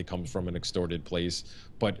originally comes from an extorted place,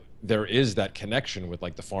 but there is that connection with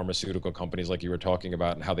like the pharmaceutical companies like you were talking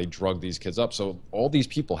about and how they drug these kids up. So all these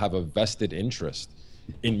people have a vested interest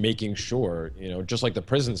in making sure, just like the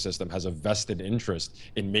prison system has a vested interest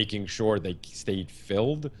in making sure they stayed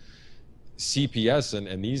filled. CPS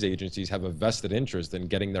and these agencies have a vested interest in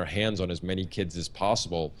getting their hands on as many kids as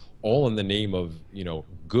possible, all in the name of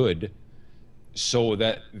good, so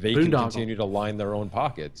that they can continue to line their own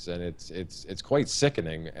pockets. And it's quite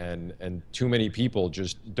sickening, and too many people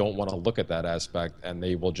just don't want to look at that aspect, and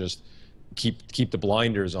they will just keep the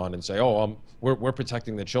blinders on and say, oh, we're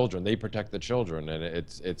protecting the children, they protect the children. And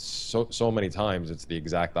it's so many times it's the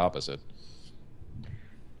exact opposite.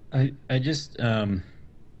 I just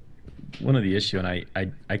one of the issue, and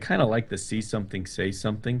I kind of like the see something, say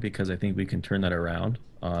something, because I think we can turn that around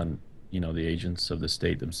on the agents of the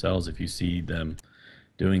state themselves. If you see them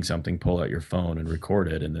doing something, pull out your phone and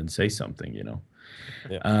record it and then say something,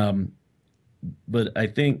 Yeah. But I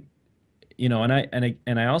think,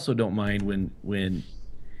 and I also don't mind when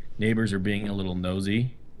neighbors are being a little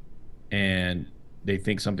nosy and they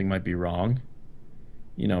think something might be wrong,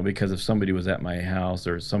 because if somebody was at my house,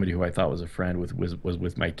 or somebody who I thought was a friend was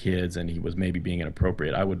with my kids and he was maybe being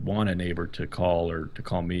inappropriate, I would want a neighbor to call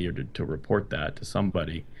me or to report that to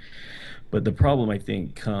somebody. But the problem, I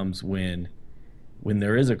think, comes when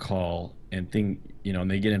there is a call and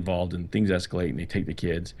and they get involved and things escalate and they take the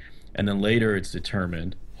kids, and then later it's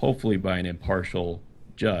determined, hopefully by an impartial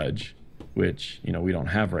judge, which we don't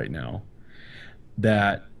have right now,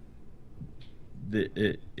 that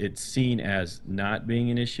it's seen as not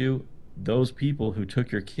being an issue. Those people who took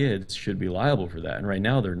your kids should be liable for that, and right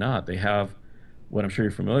now they're not. They have what I'm sure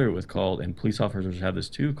you're familiar with called, and police officers have this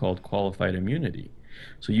too, called qualified immunity.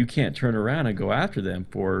 So you can't turn around and go after them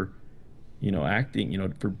for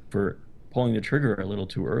acting for pulling the trigger a little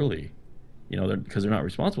too early, because they're not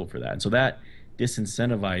responsible for that. And so that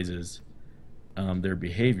disincentivizes their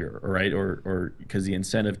behavior, right? Or because the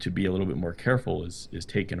incentive to be a little bit more careful is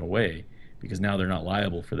taken away, because now they're not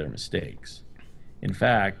liable for their mistakes. In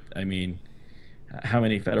fact, I mean, how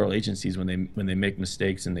many federal agencies, when they make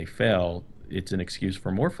mistakes and they fail, it's an excuse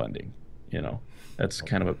for more funding. That's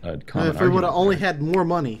kind of a common argument. If we would have only had more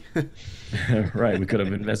money. Right, we could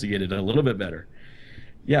have investigated it a little bit better.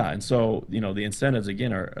 Yeah, and so the incentives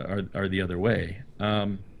again are the other way.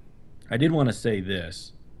 I did want to say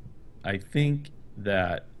this. I think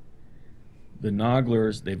that the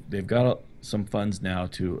Nogglers, they've got some funds now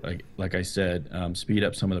to, like I said, speed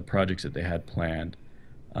up some of the projects that they had planned,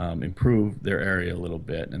 improve their area a little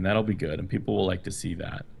bit, and that'll be good, and people will like to see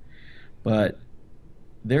that. But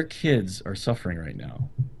their kids are suffering right now,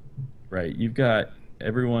 right? You've got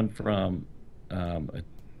everyone from,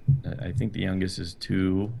 I think the youngest is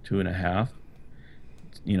 2.5,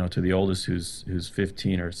 to the oldest who's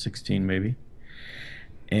 15 or 16 maybe.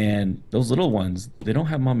 And those little ones, they don't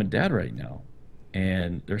have mom and dad right now.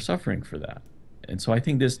 and they're suffering for that. And so I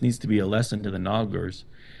think this needs to be a lesson to the Nogglers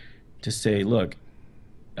to say, look,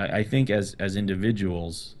 I think as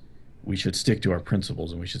individuals, we should stick to our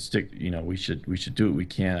principles, and we should stick, we should do what we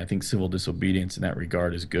can. I think civil disobedience in that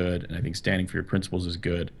regard is good, and I think standing for your principles is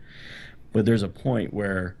good. But there's a point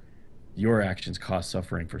where your actions cause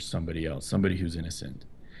suffering for somebody else, somebody who's innocent.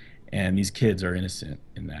 And these kids are innocent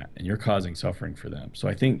in that, and you're causing suffering for them. So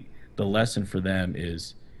I think the lesson for them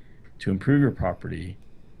is to improve your property,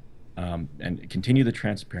 and continue the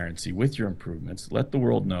transparency with your improvements. Let the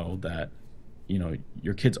world know that,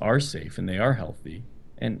 your kids are safe and they are healthy.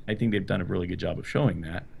 And I think they've done a really good job of showing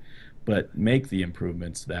that. But make the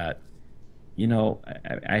improvements that,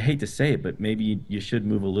 I hate to say it, but maybe you should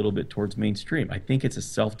move a little bit towards mainstream. I think it's a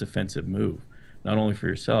self-defensive move, not only for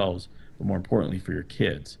yourselves, but more importantly for your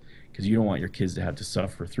kids, because you don't want your kids to have to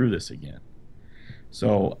suffer through this again.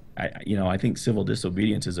 So, I think civil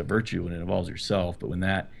disobedience is a virtue when it involves yourself, but when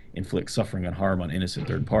that inflicts suffering and harm on innocent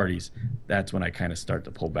third parties, that's when I kind of start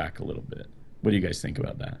to pull back a little bit. What do you guys think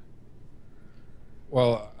about that?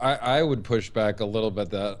 Well, I would push back a little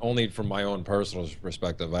bit, that only from my own personal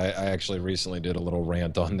perspective. I actually recently did a little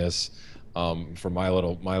rant on this for my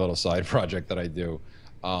little side project that I do,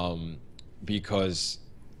 because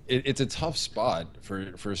it's a tough spot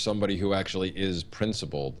for somebody who actually is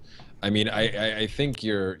principled. I mean, I think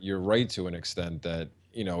you're right to an extent that,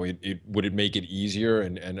 would it make it easier,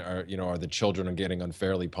 and are the children getting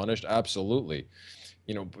unfairly punished? Absolutely.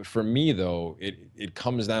 But for me though, it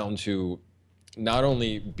comes down to not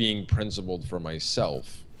only being principled for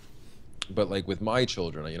myself, but like with my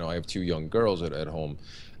children, I have 2 young girls at home,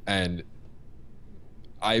 and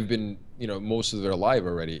I've been, most of their lives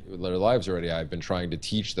already, I've been trying to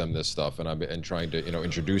teach them this stuff, and I've been trying to,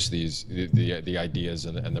 introduce the ideas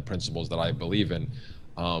and the principles that I believe in,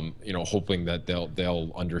 hoping that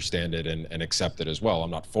they'll understand it and accept it as well.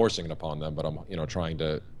 I'm not forcing it upon them, but I'm, trying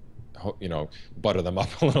to, butter them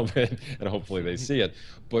up a little bit, and hopefully they see it.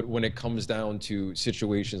 But when it comes down to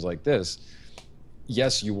situations like this,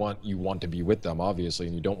 yes, you want to be with them, obviously,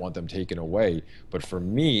 and you don't want them taken away. But for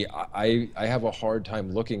me, I have a hard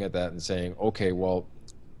time looking at that and saying, okay, well,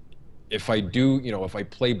 if I do, if I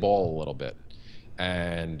play ball a little bit,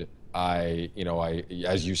 and I,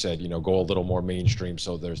 as you said, go a little more mainstream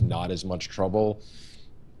so there's not as much trouble,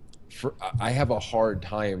 I have a hard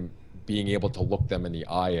time being able to look them in the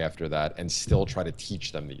eye after that and still try to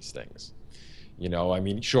teach them these things. I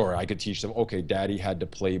mean, sure, I could teach them, okay, daddy had to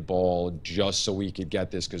play ball just so we could get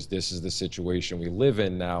this because this is the situation we live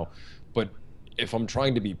in now. But if I'm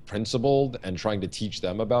trying to be principled and trying to teach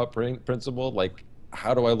them about principle, like,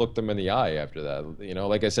 how do I look them in the eye after that?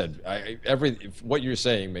 Like I said, what you're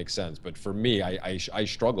saying makes sense. But for me, I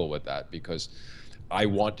struggle with that, because I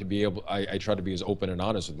want to be able, I try to be as open and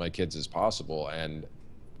honest with my kids as possible. And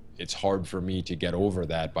it's hard for me to get over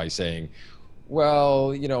that by saying,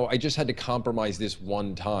 well, I just had to compromise this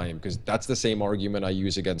one time, because that's the same argument I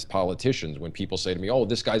use against politicians when people say to me, oh,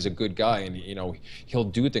 this guy's a good guy and, he'll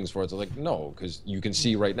do things for us. I'm like, no, because you can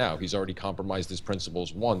see right now, he's already compromised his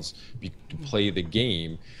principles once to play the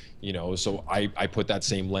game, so I put that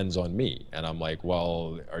same lens on me. And I'm like,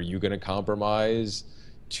 well, are you going to compromise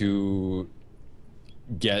to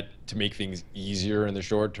make things easier in the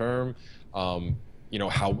short term?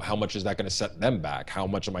 How much is that going to set them back? How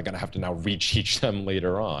much am I going to have to now reteach them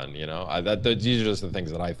later on? These are just the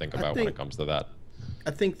things that I think about when it comes to that.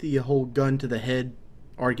 I think the whole gun to the head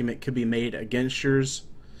argument could be made against yours,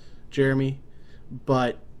 Jeremy.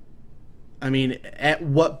 But, I mean, at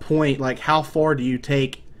what point, like, how far do you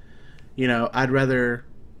take, I'd rather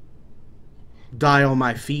die on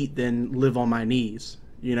my feet than live on my knees,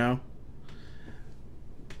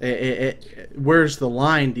 where's the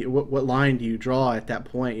line? What line do you draw at that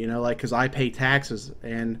point? Because I pay taxes,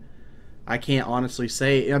 and I can't honestly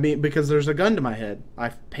say, because there's a gun to my head. I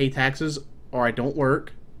pay taxes, or I don't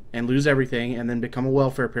work and lose everything and then become a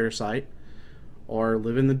welfare parasite, or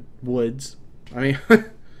live in the woods.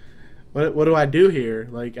 What do I do here?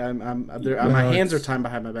 Like, my hands are tied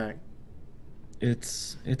behind my back.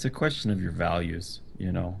 It's a question of your values.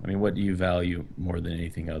 What do you value more than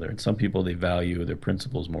anything other? And some people, they value their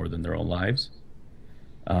principles more than their own lives.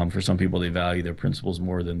 For some people, they value their principles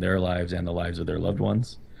more than their lives and the lives of their loved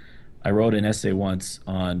ones. I wrote an essay once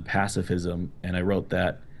on pacifism, and I wrote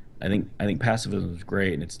that I think pacifism is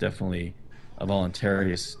great, and it's definitely a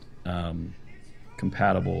voluntarist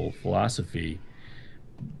compatible philosophy.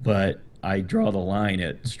 But I draw the line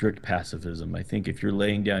at strict pacifism. I think if you're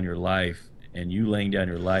laying down your life, and you laying down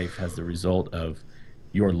your life has the result of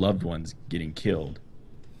your loved ones getting killed,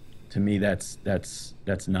 to me that's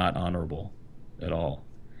not honorable at all.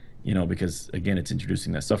 you know, because again, it's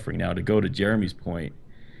introducing that suffering. Now, to go to Jeremy's point,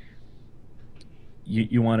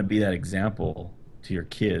 you want to be that example to your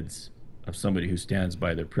kids of somebody who stands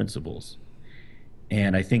by their principles.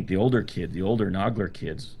 And I think the older Nogler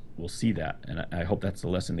kids will see that. And I hope that's the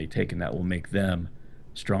lesson they take, and that will make them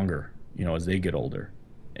stronger, you know, as they get older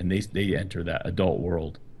and they enter that adult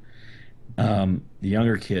world. The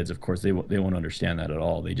younger kids, of course, they won't understand that at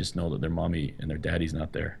all. They just know that their mommy and their daddy's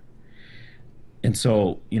not there. And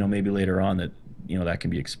so, you know, maybe later on that, you know, that can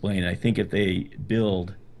be explained. And I think if they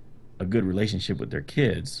build a good relationship with their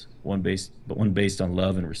kids, one based on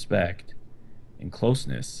love and respect and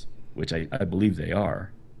closeness, which I believe they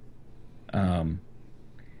are, then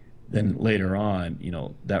later on, you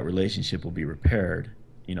know, that relationship will be repaired.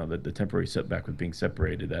 You know, the temporary setback with being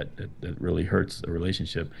separated that really hurts a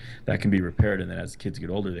relationship, that can be repaired. And then as kids get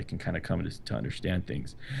older, they can kind of come to understand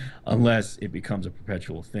things, unless it becomes a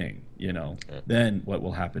perpetual thing, you know. Then what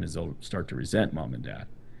will happen is they'll start to resent mom and dad.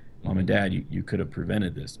 Mom and dad, you could have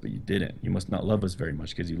prevented this, but you didn't. You must not love us very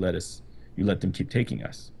much because you let them keep taking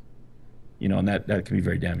us. You know, and that can be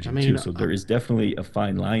very damaging too. So there is definitely a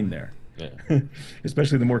fine line there. Yeah.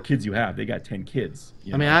 Especially the more kids you have. They got 10 kids.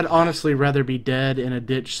 I mean, I'd honestly rather be dead in a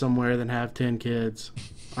ditch somewhere than have 10 kids.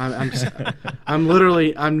 I'm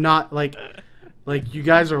not like you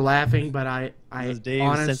guys are laughing, but I Dave's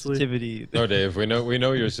honestly sensitivity. No, Dave, we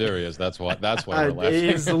know you're serious. That's why we're laughing.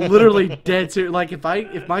 It's literally dead serious. Like if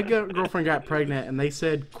my girlfriend got pregnant and they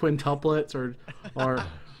said quintuplets or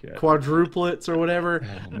quadruplets or whatever,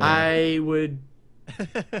 I would.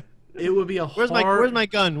 It would be Where's my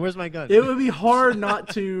gun? Where's my gun? It would be hard not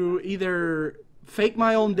to either fake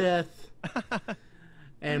my own death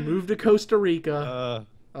and move to Costa Rica.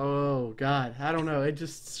 Oh God, I don't know. It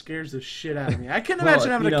just scares the shit out of me. I can't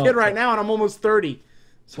imagine having a kid right now, and I'm almost 30.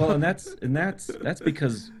 So. Well, and that's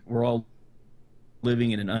because we're all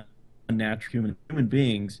living in an unnatural human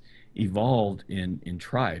beings evolved in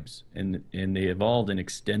tribes, and they evolved in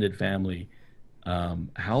extended family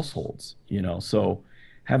households. You know, so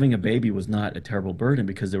having a baby was not a terrible burden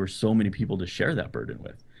because there were so many people to share that burden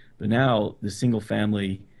with. But now the single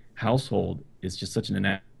family household is just such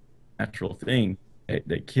an natural thing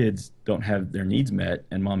that kids don't have their needs met,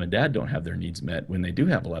 and mom and dad don't have their needs met when they do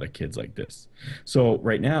have a lot of kids like this. So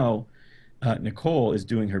right now, Nicole is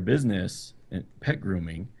doing her business in pet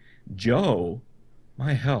grooming. Joe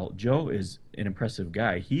is an impressive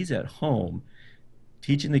guy. He's at home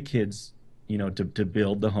teaching the kids, you know, to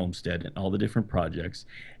build the homestead and all the different projects.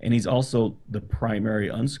 And he's also the primary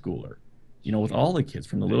unschooler, you know, with all the kids,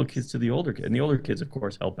 from the little kids to the older kids. And the older kids, of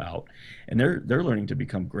course, help out. And they're learning to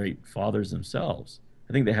become great fathers themselves.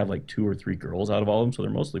 I think they have like 2 or 3 girls out of all of them, so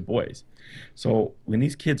they're mostly boys. So when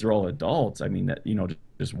these kids are all adults, I mean, that, you know,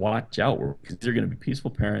 just watch out, because they're going to be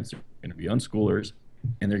peaceful parents, they're going to be unschoolers,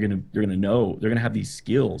 and they're going to have these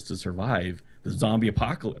skills to survive the zombie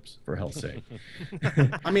apocalypse, for hell's sake.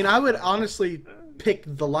 I mean, I would honestly pick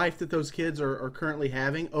the life that those kids are currently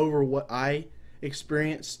having over what I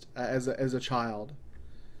experienced as a child.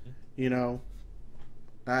 You know,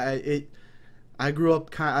 I grew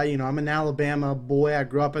up you know, I'm an Alabama boy. I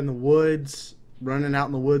grew up in the woods, running out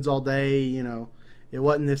in the woods all day. You know, it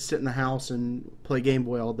wasn't this sit in the house and play Game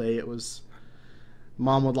Boy all day. It was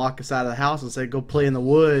mom would lock us out of the house and say, "Go play in the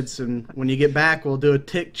woods, and when you get back, we'll do a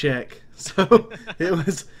tick check." So it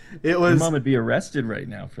was. Your mom would be arrested right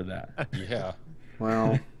now for that. Yeah.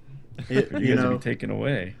 Well, you know, to be taken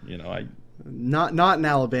away. You know, not in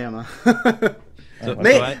Alabama. So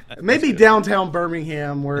maybe downtown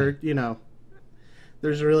Birmingham, where, you know,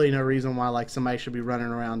 there's really no reason why like somebody should be running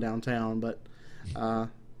around downtown, but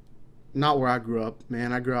not where I grew up.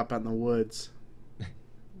 Man, I grew up out in the woods.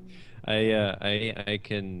 I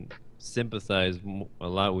can sympathize a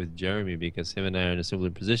lot with Jeremy, because him and I are in a similar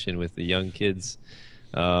position with the young kids,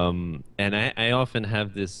 and I often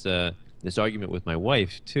have this argument with my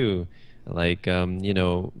wife too. Like, you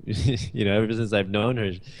know, ever since I've known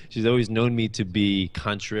her, she's always known me to be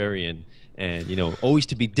contrarian and, you know, always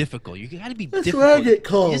to be difficult. You got to be difficult. That's where I get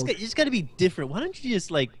cold. You just got to be different. Why don't you just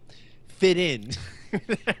like fit in?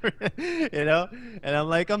 You know? And I'm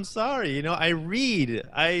like, I'm sorry. You know, I read,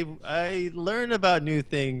 I learn about new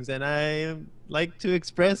things, and I like to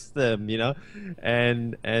express them. You know,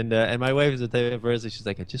 and my wife is the type of person. She's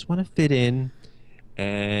like, I just want to fit in.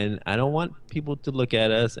 And I don't want people to look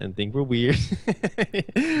at us and think we're weird.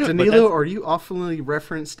 Danilo, are you often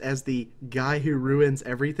referenced as the guy who ruins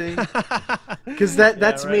everything? Because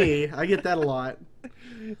that's me. I get that a lot.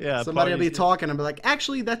 Yeah, somebody will be talking and be like,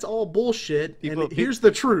 actually, that's all bullshit, and here's the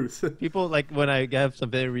truth. People, like, when I have some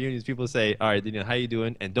family reunions, people say, all right, how you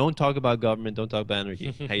doing? And don't talk about government, don't talk about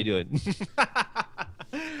anarchy. How you doing?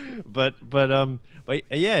 but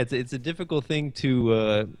yeah, it's a difficult thing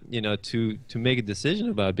to to make a decision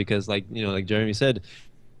about, because like like Jeremy said,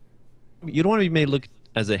 you don't want to be made look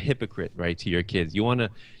as a hypocrite, right, to your kids. You want to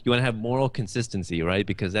have moral consistency, right,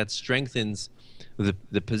 because that strengthens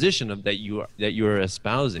the position of that you're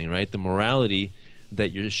espousing, right, the morality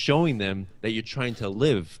that you're showing them, that you're trying to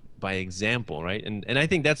live by example, right, and I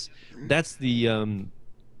think that's the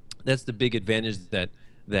big advantage that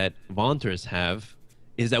voluntarists have,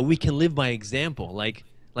 is that we can live by example. Like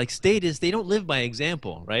statists, they don't live by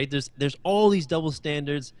example, right? There's all these double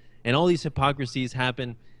standards and all these hypocrisies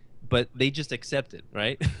happen, but they just accept it,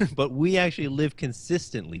 right? But we actually live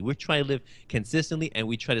consistently. We try to live consistently, and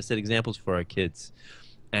we try to set examples for our kids,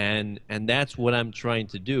 and that's what I'm trying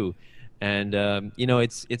to do. And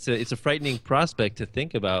it's a frightening prospect to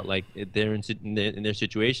think about, like they're in their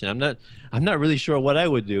situation. I'm not really sure what I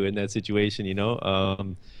would do in that situation,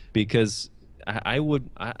 because I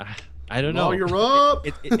don't know. Lawyer up.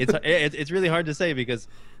 It's really hard to say, because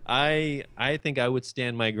I think I would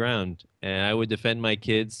stand my ground and I would defend my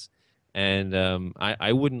kids, and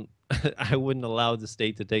I wouldn't I wouldn't allow the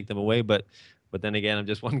state to take them away. But then again, I'm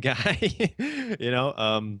just one guy,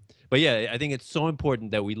 But yeah, I think it's so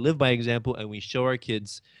important that we live by example, and we show our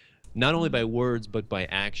kids not only by words but by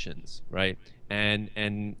actions, right? And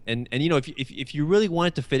if you really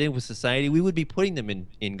wanted to fit in with society, we would be putting them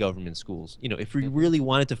in government schools. If we really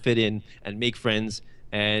wanted to fit in and make friends,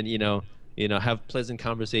 and have pleasant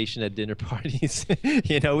conversation at dinner parties,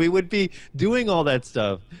 we would be doing all that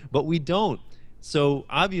stuff, but we don't. So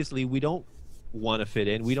obviously we don't want to fit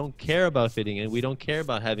in. We don't care about fitting in. We don't care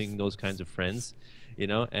about having those kinds of friends,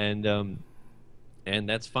 and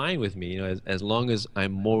that's fine with me, as long as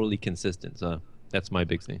I'm morally consistent. So that's my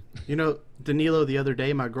big thing. Danilo, the other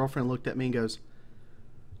day, my girlfriend looked at me and goes,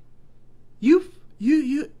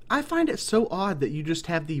 I find it so odd that you just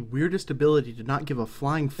have the weirdest ability to not give a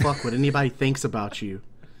flying fuck what anybody thinks about you.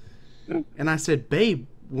 And I said, babe,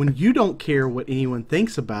 when you don't care what anyone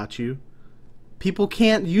thinks about you, people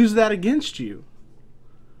can't use that against you.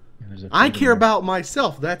 I care about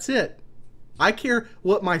myself. That's it. I care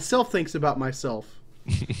what myself thinks about myself.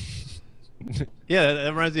 Yeah, that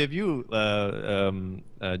reminds me of you,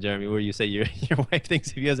 Jeremy, where you say your wife thinks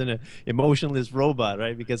of you as an emotionless robot,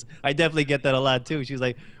 right? Because I definitely get that a lot too. She's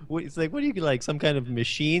like, it's like, what are you, like some kind of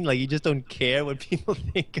machine? Like you just don't care what people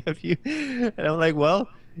think of you? And I'm like, well,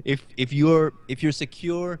 if you're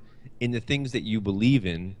secure in the things that you believe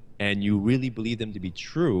in, and you really believe them to be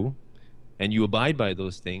true, and you abide by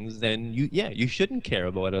those things, then you shouldn't care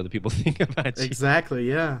about what other people think about you. Exactly.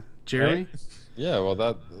 Yeah, Jeremy. Right? Yeah, well,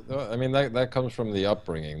 that comes from the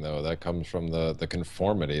upbringing, though. That comes from the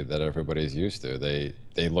conformity that everybody's used to.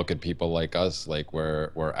 They look at people like us like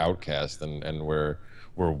we're outcasts, and we're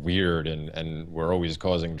weird, and we're always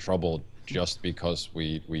causing trouble just because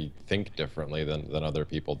we think differently than other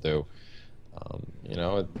people do.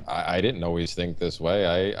 I didn't always think this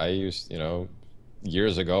way. I used,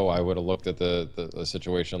 years ago, I would have looked at the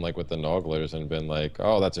situation like with the Henggelers and been like,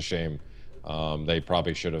 oh, that's a shame. They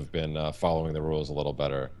probably should have been following the rules a little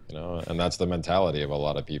better, and that's the mentality of a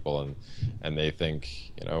lot of people, and they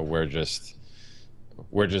think, we're just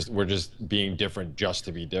being different just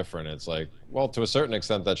to be different. It's like, well, to a certain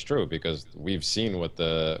extent that's true, because we've seen what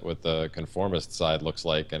the conformist side looks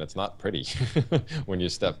like, and it's not pretty when you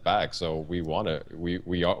step back. So we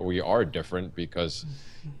are different, because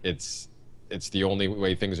it's the only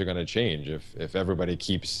way things are going to change. If everybody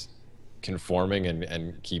keeps conforming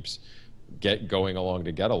and keeps going along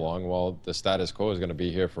to get along, well, the status quo is going to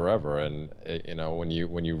be here forever. And when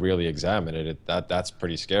you really examine it, that's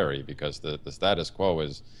pretty scary, because the status quo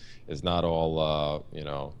is not all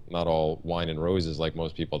not all wine and roses like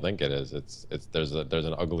most people think it is. There's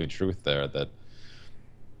an ugly truth there, that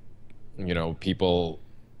people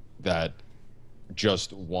that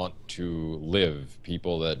just want to live,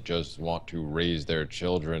 people that just want to raise their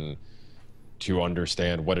children to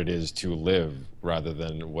understand what it is to live rather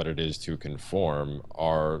than what it is to conform,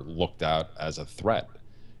 are looked at as a threat.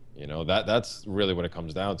 That's really what it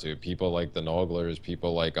comes down to. People like the Henggelers,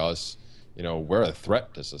 people like us, we're a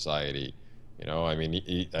threat to society. The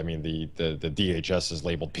DHS has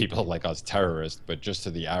labeled people like us terrorists, but just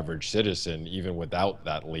to the average citizen, even without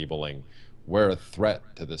that labeling, we're a threat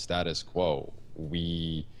to the status quo.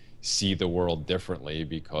 We see the world differently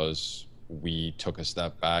because we took a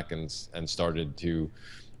step back and started to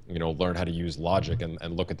learn how to use logic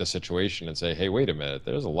and look at the situation and say, hey, wait a minute,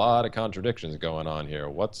 there's a lot of contradictions going on here.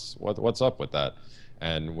 What's up with that?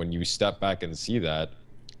 And when you step back and see that,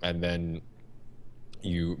 and then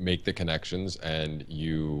you make the connections and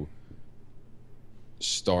you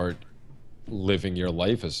start living your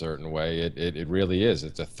life a certain way, it really is.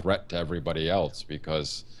 It's a threat to everybody else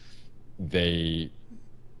because they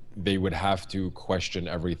would have to question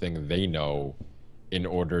everything they know in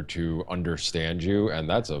order to understand you, and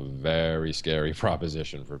that's a very scary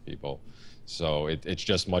proposition for people. So it's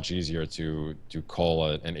just much easier to call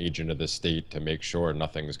an agent of the state to make sure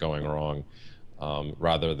nothing's going wrong,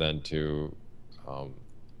 rather than to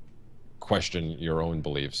question your own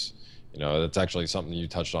beliefs. That's actually something you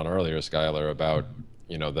touched on earlier, Skyler, about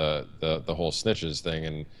the whole snitches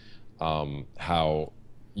thing, and how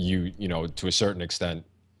to a certain extent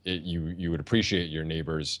you would appreciate your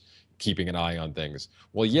neighbors keeping an eye on things.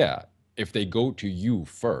 Well, yeah, if they go to you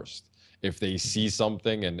first, if they see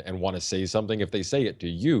something and want to say something, if they say it to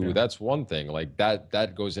you, that's one thing. Like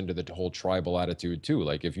that goes into the whole tribal attitude too.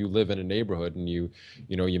 Like if you live in a neighborhood and you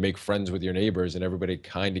make friends with your neighbors and everybody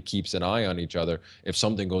kind of keeps an eye on each other, if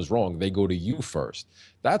something goes wrong, they go to you first.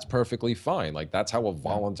 That's perfectly fine. Like that's how a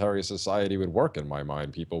voluntary society would work in my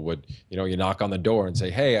mind. People would, you knock on the door and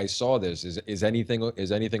say, "Hey, I saw this. Is anything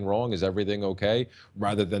wrong? Is everything okay?"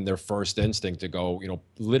 Rather than their first instinct to go,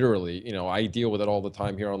 literally, I deal with it all the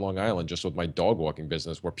time here on Long Island, just with my dog walking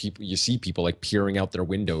business, where you see people like peering out their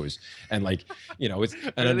windows and like, it's,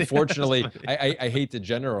 and Really? unfortunately, That's funny. I hate to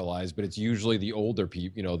generalize, but it's usually the older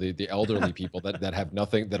people, the elderly people that have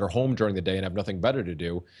nothing, that are home during the day and have nothing better to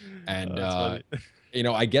do. And, That's funny.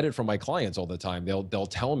 I get it from my clients all the time. They'll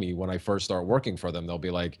tell me when I first start working for them, they'll be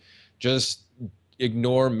like, just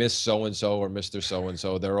ignore Miss So-and-so or Mr.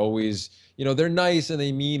 So-and-so. They're always, they're nice and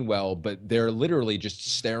they mean well, but they're literally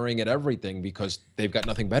just staring at everything because they've got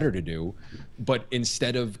nothing better to do. But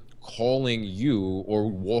instead of calling you or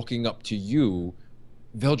walking up to you,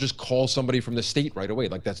 they'll just call somebody from the state right away.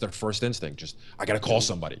 Like that's their first instinct. Just, I got to call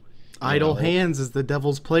somebody. Idle hands is the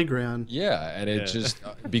devil's playground. Yeah, and it just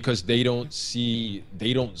because they don't see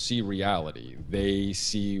reality. They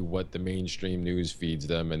see what the mainstream news feeds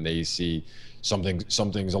them, and they see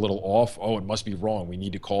something's a little off. Oh, it must be wrong. We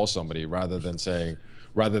need to call somebody, rather than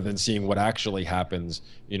seeing what actually happens.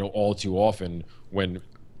 All too often when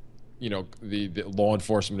the law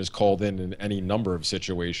enforcement is called in any number of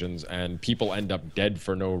situations, and people end up dead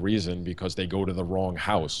for no reason because they go to the wrong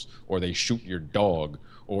house or they shoot your dog,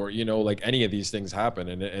 or like any of these things happen.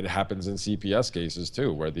 And it happens in CPS cases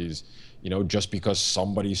too, where these just because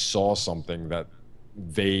somebody saw something that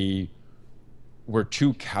they were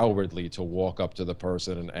too cowardly to walk up to the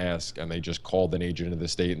person and ask, and they just called an agent of the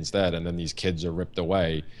state instead, and then these kids are ripped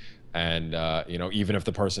away. And even if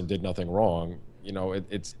the person did nothing wrong,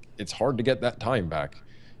 it's hard to get that time back.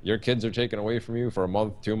 Your kids are taken away from you for a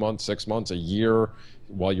month, 2 months, 6 months, a year,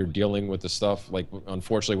 while you're dealing with the stuff like,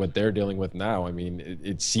 unfortunately, what they're dealing with now. I mean,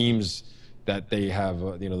 it seems that they have,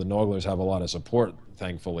 the Noglers have a lot of support,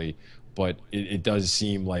 thankfully, but it does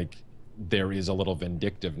seem like there is a little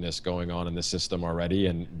vindictiveness going on in the system already,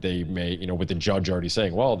 and they may, with the judge already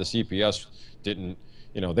saying, well, the CPS didn't,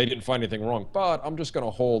 they didn't find anything wrong, but I'm just going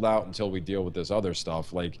to hold out until we deal with this other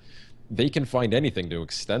stuff. Like, they can find anything to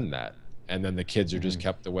extend that, and then the kids are just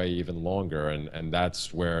kept away even longer, and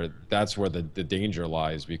that's where the danger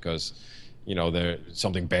lies, because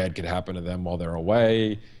something bad could happen to them while they're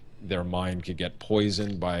away. Their mind could get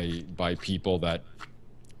poisoned by people that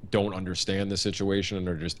don't understand the situation and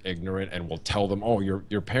are just ignorant, and will tell them, oh,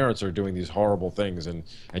 your parents are doing these horrible things, and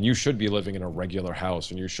you should be living in a regular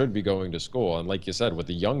house, and you should be going to school. And like you said, with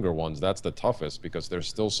the younger ones, that's the toughest, because they're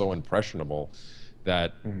still so impressionable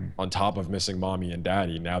that on top of missing mommy and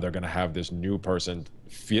daddy, now they're going to have this new person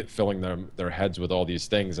filling their heads with all these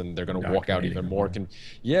things, and they're going to walk out even more and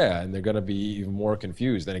they're going to be even more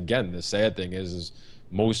confused. And again, the sad thing is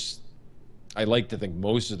I like to think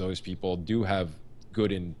most of those people do have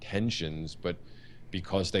good intentions, but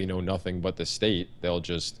because they know nothing but the state,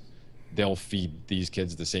 they'll feed these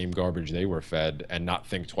kids the same garbage they were fed and not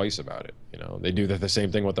think twice about it. They do the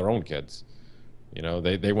same thing with their own kids.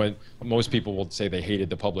 Most people will say they hated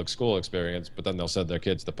the public school experience, but then they'll send their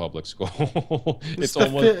kids to public school.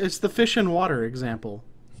 It's the fish and water example.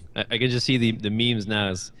 I can just see the memes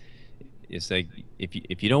now. It's like,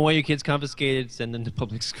 if you don't want your kids confiscated, send them to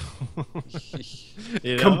public school.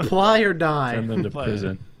 Comply or die. Send them to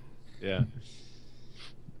prison. Yeah.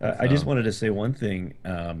 I just wanted to say one thing.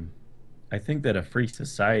 I think that a free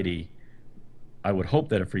society, I would hope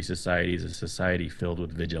that a free society is a society filled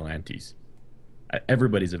with vigilantes.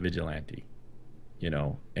 Everybody's a vigilante,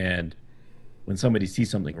 and when somebody sees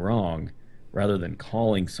something wrong, rather than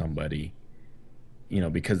calling somebody,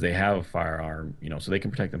 because they have a firearm, so they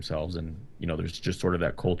can protect themselves, and there's just sort of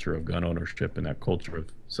that culture of gun ownership and that culture of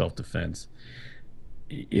self-defense.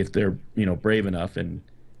 If they're brave enough and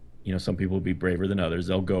you know, some people will be braver than others.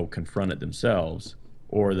 They'll go confront it themselves,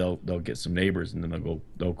 or they'll get some neighbors and then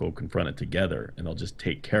they'll go confront it together, and they'll just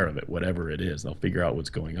take care of it, whatever it is. They'll figure out what's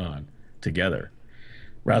going on together,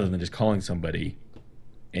 rather than just calling somebody,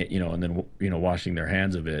 you know, and then, you know, washing their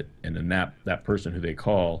hands of it, and then that person who they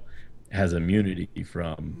call has immunity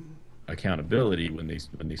from accountability when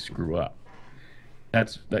they screw up.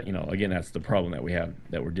 That, you know, again, that's the problem that we have,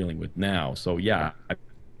 that we're dealing with now. So yeah, I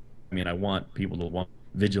mean, I want people to want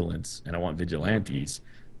vigilance, and I want vigilantes.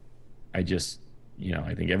 I just, you know,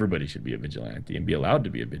 I think everybody should be a vigilante and be allowed to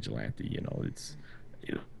be a vigilante. You know,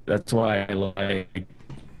 that's why I like,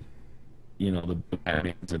 you know, the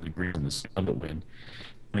Batmans and the Greens and the sun that win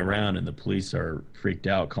around, and the police are freaked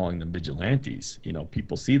out calling them vigilantes. You know,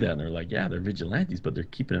 people see that and they're like, yeah, they're vigilantes, but they're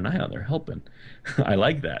keeping an eye out, they're helping. I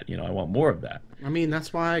like that. You know, I want more of that. I mean,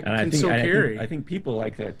 that's why And I think people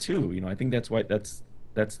like that too. You know, I think that's why that's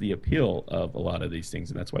the appeal of a lot of these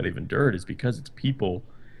things, and that's why they've endured, is because it's people,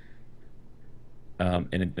 and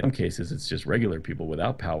in some cases it's just regular people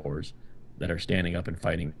without powers that are standing up and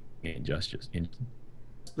fighting injustice.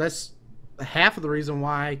 That's half of the reason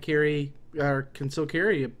why I carry or can still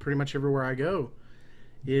carry it pretty much everywhere I go.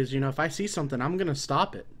 Is, you know, if I see something, I'm gonna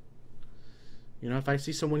stop it. You know, if I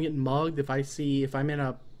see someone getting mugged, if I'm in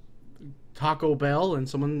a Taco Bell and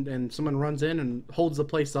someone runs in and holds the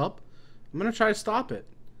place up, I'm gonna try to stop it.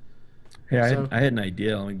 Hey, I had an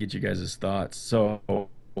idea. Let me get you guys' thoughts. So,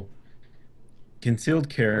 concealed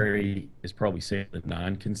carry is probably safer than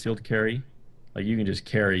non-concealed carry. Like, you can just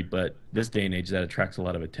carry, but this day and age that attracts a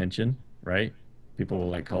lot of attention, right? People will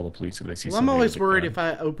like call the police if they see. Well, I'm always worried if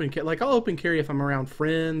I I'll open carry if I'm around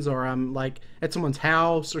friends or I'm like at someone's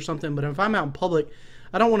house or something. But if I'm out in public,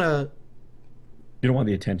 I don't want to. You don't want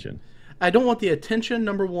the attention. I don't want the attention,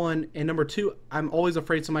 number one, and number two, I'm always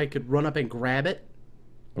afraid somebody could run up and grab it.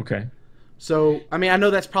 Okay. So, I mean, I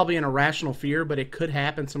know that's probably an irrational fear, but it could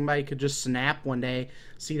happen. Somebody could just snap one day,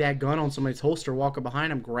 see that gun on somebody's holster, walk up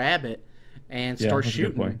behind them, grab it, and start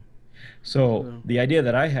shooting. Good point. So the idea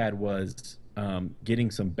that I had was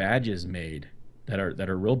getting some badges made that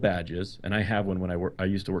are real badges, and I have one when I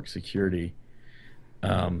used to work security.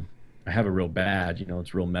 I have a real badge, you know,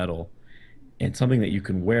 it's real metal, and something that you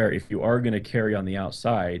can wear if you are going to carry on the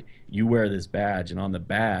outside. You wear this badge, and on the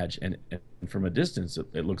badge, and from a distance,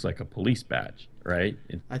 it looks like a police badge, right?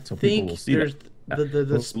 So people will see that.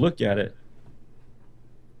 Look at it.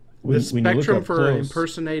 The spectrum for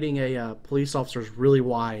impersonating a police officer is really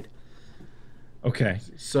wide. Okay.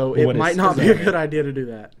 So it might not be a good idea to do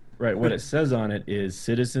that. Right. What it says on it is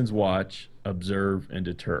citizens watch, observe, and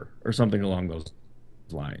deter, or something along those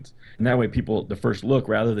lines. And that way people, the first look,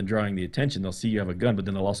 rather than drawing the attention, they'll see you have a gun, but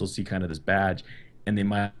then they'll also see kind of this badge, and they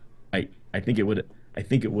might, I think it would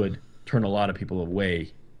turn a lot of people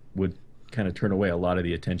away, would kind of turn away a lot of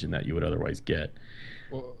the attention that you would otherwise get.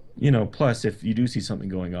 Well, you know, plus if you do see something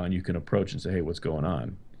going on, you can approach and say, hey, what's going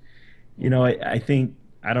on? You know, I think,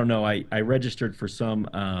 I don't know, I registered for some,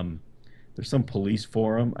 there's some police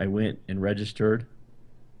forum. I went and registered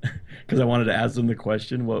because I wanted to ask them the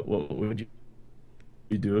question, what would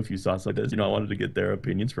you do if you saw something like this? You know, I wanted to get their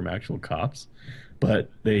opinions from actual cops,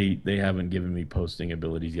 but they haven't given me posting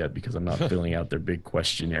abilities yet because I'm not filling out their big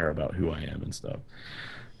questionnaire about who I am and stuff.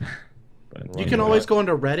 But you can always go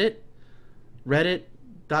into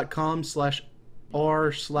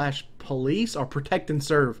reddit.com/r/police or protect and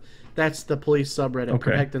serve. That's the police subreddit, okay,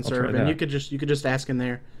 protect and serve, and you could just ask in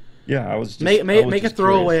there. Yeah, I was just, make a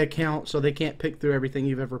throwaway account so they can't pick through everything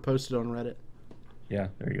you've ever posted on Reddit. Yeah,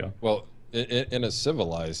 there you go. Well, in a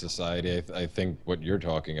civilized society, I think what you're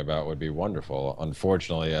talking about would be wonderful.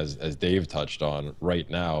 Unfortunately, as Dave touched on right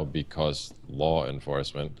now, because law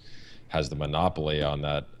enforcement has the monopoly on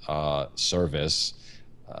that service,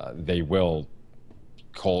 they will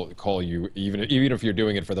call you, even if you're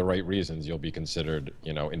doing it for the right reasons, you'll be considered,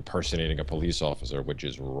 you know, impersonating a police officer, which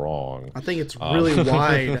is wrong. I think it's really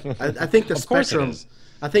wide. I think the spectrum.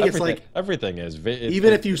 I think it's like everything is.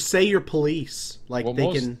 Even if you say you're police, like well,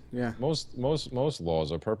 most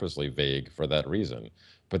laws are purposely vague for that reason.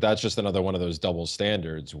 But that's just another one of those double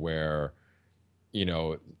standards where, you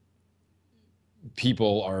know,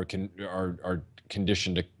 people are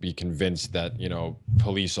conditioned to be convinced that, you know,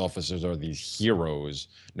 police officers are these heroes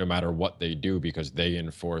no matter what they do because they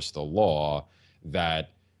enforce the law, that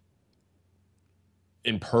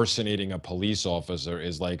impersonating a police officer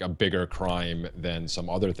is like a bigger crime than some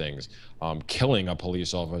other things. Killing a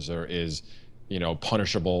police officer is, you know,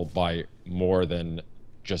 punishable by more than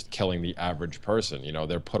just killing the average person. You know,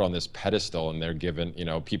 they're put on this pedestal and they're given, you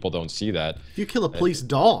know, people don't see that. If you kill a police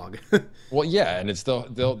dog. Well, yeah, and it's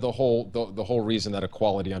the whole reason that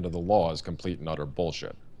equality under the law is complete and utter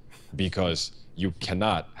bullshit. because you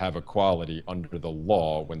cannot have equality under the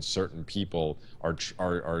law when certain people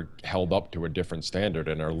are held up to a different standard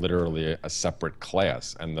and are literally a separate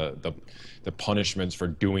class, and the punishments for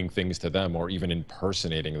doing things to them or even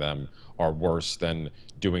impersonating them are worse than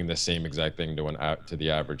doing the same exact thing to the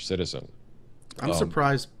average citizen. I'm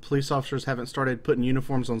surprised police officers haven't started putting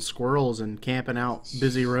uniforms on squirrels and camping out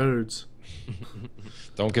busy roads.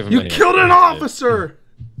 Don't give him You any killed an ideas, officer.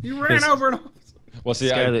 You ran over an officer. Well, see,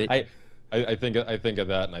 Skyler- I think of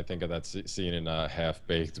that, and I think of that scene in Half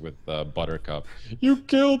Baked with Buttercup. You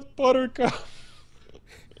killed Buttercup.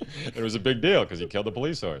 It was a big deal because he killed a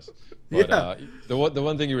police horse. But Yeah. the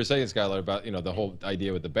one thing you were saying, Skylar, about the whole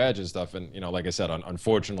idea with the badge and stuff, and like I said,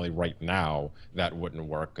 unfortunately, right now that wouldn't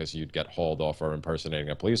work because you'd get hauled off for impersonating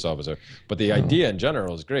a police officer. But the idea in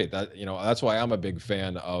general is great. That that's why I'm a big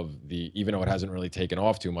fan of even though it hasn't really taken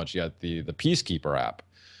off too much yet, the Peacekeeper app.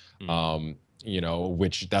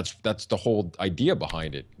 Which that's the whole idea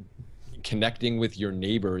behind it. Connecting with your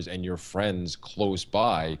neighbors and your friends close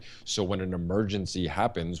by, so when an emergency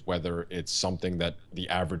happens, whether it's something that the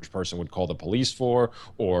average person would call the police for,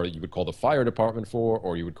 or you would call the fire department for,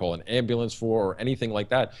 or you would call an ambulance for, or anything like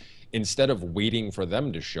that, instead of waiting for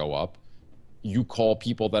them to show up, you call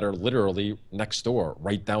people that are literally next door,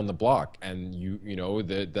 right down the block, and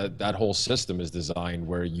that whole system is designed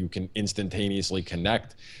where you can instantaneously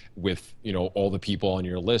connect with all the people on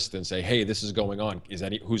your list and say, hey, this is going on.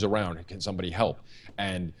 Who's around? Can somebody help?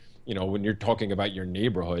 And when you're talking about your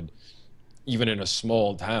neighborhood, even in a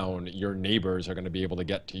small town, your neighbors are going to be able to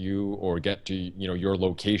get to you or get to your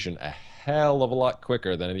location a hell of a lot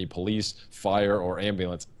quicker than any police, fire, or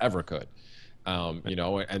ambulance ever could.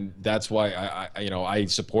 And that's why I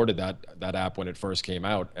supported that app when it first came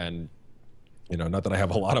out. And not that I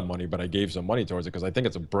have a lot of money, but I gave some money towards it because I think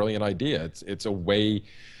it's a brilliant idea. It's a way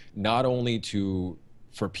not only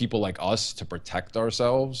for people like us to protect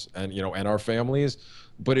ourselves and and our families,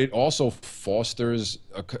 but it also fosters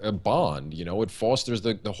a bond. It fosters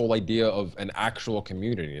the whole idea of an actual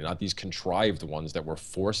community, not these contrived ones that we're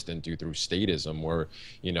forced into through statism, where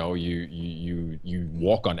you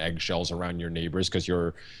walk on eggshells around your neighbors because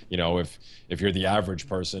if you're the average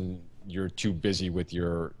person, you're too busy with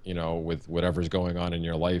with whatever's going on in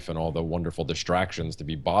your life and all the wonderful distractions to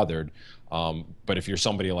be bothered. But if you're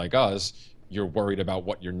somebody like us, you're worried about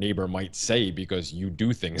what your neighbor might say because you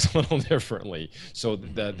do things a little differently. So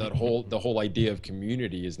the whole idea of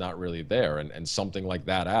community is not really there. And something like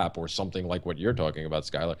that app, or something like what you're talking about,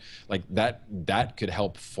 Skylar, like that could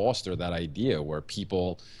help foster that idea where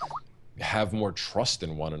people have more trust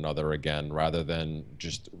in one another again, rather than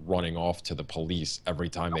just running off to the police every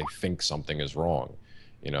time they think something is wrong.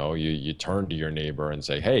 You turn to your neighbor and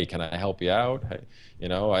say, hey, can I help you out? Hey,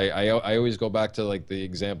 I always go back to like the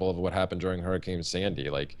example of what happened during Hurricane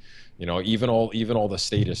Sandy. Like, even all the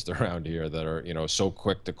statists around here that are, so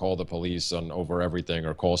quick to call the police over everything,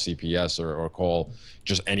 or call CPS, or call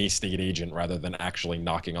just any state agent rather than actually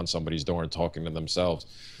knocking on somebody's door and talking to themselves.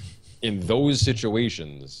 In those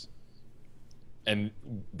situations, and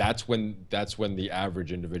that's when the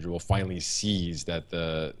average individual finally sees that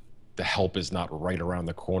the help is not right around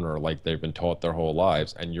the corner like they've been taught their whole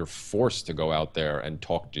lives, and you're forced to go out there and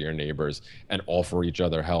talk to your neighbors and offer each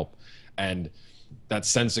other help. And that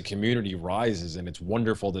sense of community rises, and it's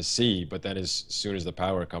wonderful to see. But then as soon as the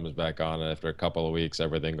power comes back on, after a couple of weeks,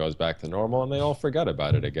 everything goes back to normal and they all forget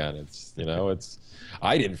about it again.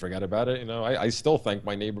 I didn't forget about it. I still thank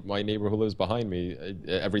my neighbor who lives behind me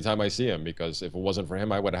every time I see him, because if it wasn't for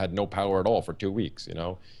him, I would have had no power at all for 2 weeks.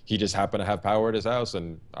 He just happened to have power at his house,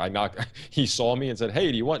 and he saw me and said,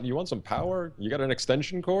 hey, do you want some power? You got an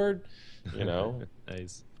extension cord?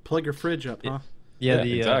 Nice. Plug your fridge up, huh? Yeah,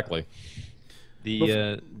 exactly.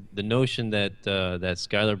 The notion that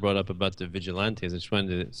Skylar brought up about the vigilantes, I just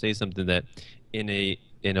wanted to say something, that in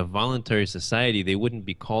a voluntary society, they wouldn't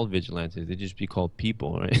be called vigilantes. They'd just be called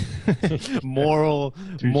people, right? moral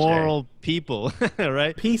people,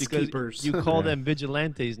 right? Peacekeepers. Because you call them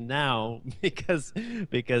vigilantes now because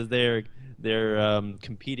they're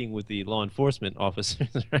competing with the law enforcement officers,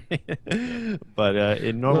 right? But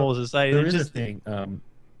in normal society, there is a thing.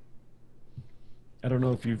 I don't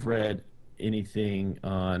know if you've read anything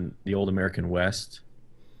on the old American West.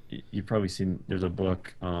 You've probably seen there's a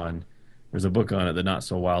book on it, the Not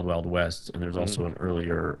So Wild Wild West, and there's also an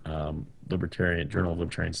earlier Journal of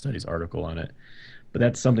Libertarian Studies article on it. But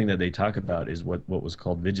that's something that they talk about, is what was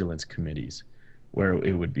called vigilance committees, where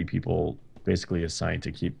it would be people basically assigned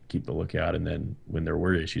to keep the lookout, and then when there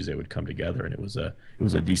were issues, they would come together, and it was a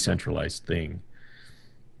decentralized thing.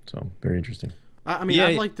 So very interesting. I mean,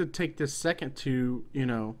 I'd like to take this second to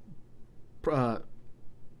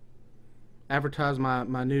advertise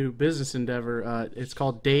my new business endeavor. It's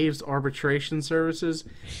called Dave's Arbitration Services.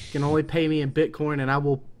 You can only pay me in Bitcoin, and I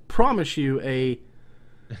will promise you a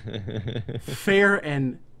fair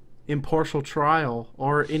and impartial trial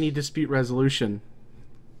or any dispute resolution.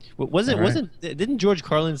 Didn't George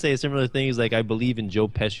Carlin say a similar thing? He's like, I believe in Joe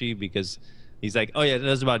Pesci because he's like, oh yeah,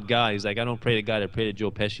 that's about God. He's like, I don't pray to God, I pray to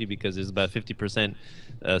Joe Pesci because there's about 50%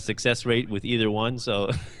 success rate with either one.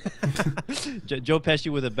 So Joe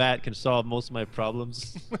Pesci with a bat can solve most of my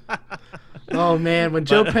problems. Oh man, when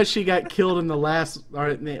Joe Pesci got killed in the last,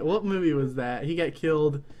 what movie was that? He got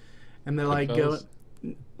killed, and they're like,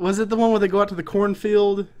 was it the one where they go out to the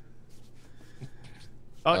cornfield?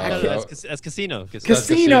 Oh, that's Casino.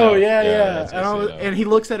 Casino, yeah. Casino. And he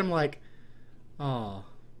looks at him like, oh,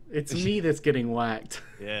 it's me that's getting whacked.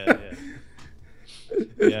 Yeah.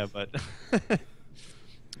 Yeah, but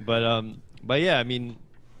yeah, I mean,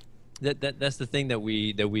 that's the thing that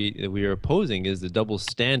we are opposing is the double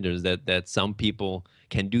standards that some people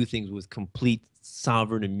can do things with complete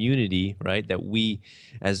sovereign immunity, right? That we,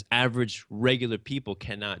 as average regular people,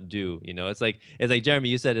 cannot do. You know, it's like Jeremy,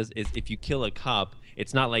 you said, is if you kill a cop,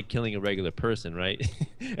 it's not like killing a regular person, right?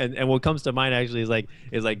 and what comes to mind actually is like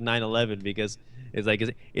 9/11, because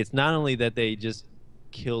it's not only that they just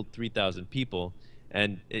killed 3,000 people,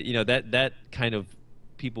 and you know that kind of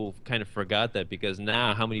people kind of forgot that, because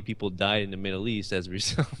now how many people died in the Middle East as a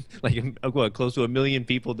result? Like what, close to 1 million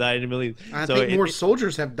people died in the Middle East. I think more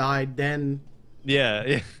soldiers have died than.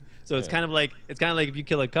 Yeah. So it's kind of like if you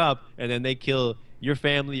kill a cop and then they kill your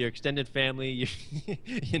family, your extended family,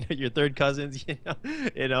 your third cousins,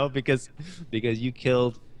 because you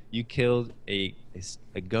killed a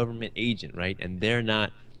government agent, right? And they're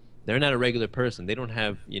not a regular person. They don't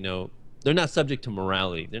have, they're not subject to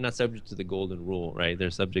morality. They're not subject to the golden rule, right? They're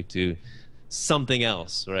subject to something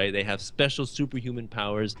else, right? They have special superhuman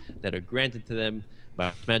powers that are granted to them by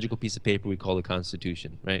a magical piece of paper we call the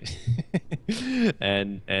Constitution, right?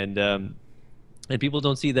 and people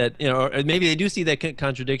don't see that, or maybe they do see that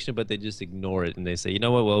contradiction, but they just ignore it and they say, you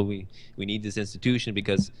know what? Well, we need this institution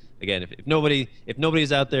because, again, if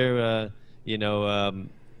nobody's out there,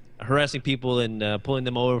 harassing people and pulling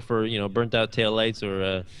them over for burnt out taillights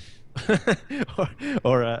or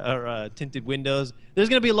tinted windows, there's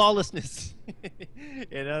gonna be lawlessness.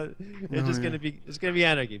 It's gonna be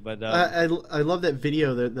anarchy. But I love that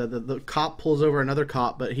video. The cop pulls over another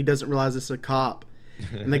cop, but he doesn't realize it's a cop.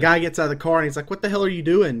 And the guy gets out of the car and he's like, "What the hell are you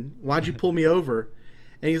doing? Why'd you pull me over?"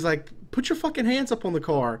 And he's like, "Put your fucking hands up on the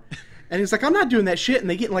car." And he's like, "I'm not doing that shit." And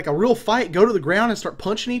they get in like a real fight, go to the ground and start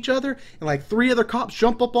punching each other. And like 3 other cops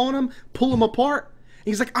jump up on him, pull him apart. And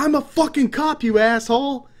he's like, "I'm a fucking cop, you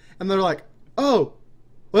asshole." And they're like, "Oh,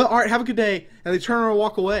 well, all right, have a good day." And they turn around and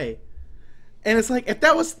walk away. And it's like,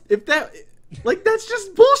 that's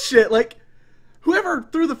just bullshit. Like, whoever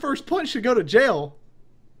threw the first punch should go to jail.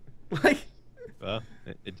 Like, well,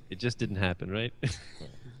 it just didn't happen, right?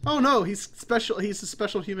 Oh no, he's special. He's a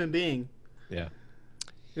special human being. Yeah.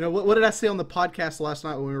 What did I say on the podcast last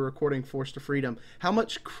night when we were recording Forced to Freedom? How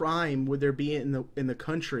much crime would there be in the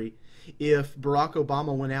country if Barack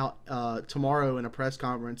Obama went out tomorrow in a press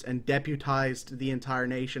conference and deputized the entire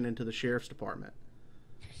nation into the sheriff's department?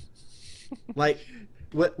 Like,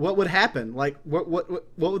 what would happen? Like, what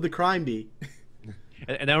would the crime be?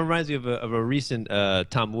 And that reminds me of a recent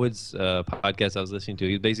Tom Woods podcast I was listening to.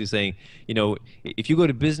 He was basically saying, if you go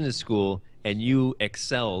to business school and you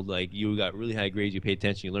excelled, like you got really high grades, you paid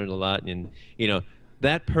attention, you learned a lot, and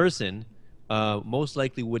that person most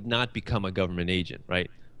likely would not become a government agent, right?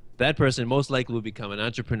 That person most likely would become an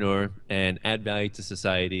entrepreneur and add value to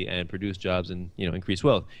society and produce jobs and increase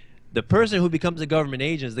wealth. The person who becomes a government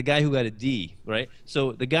agent is the guy who got a D, right?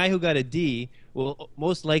 So the guy who got a D will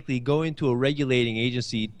most likely go into a regulating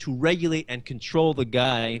agency to regulate and control the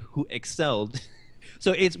guy who excelled.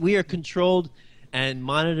 So we are controlled and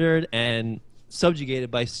monitored and subjugated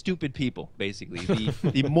by stupid people, basically.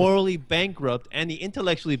 The morally bankrupt and the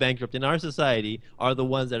intellectually bankrupt in our society are the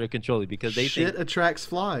ones that are controlling, because they shit think attracts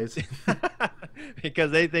flies.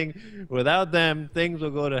 because they think without them things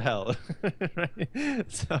will go to hell. Right?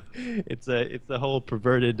 So it's a whole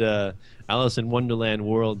perverted Alice in Wonderland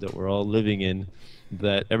world that we're all living in,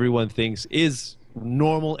 that everyone thinks is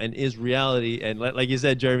normal and is reality. And like you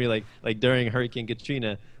said, Jeremy, like during Hurricane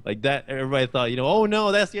Katrina, like that. Everybody thought, oh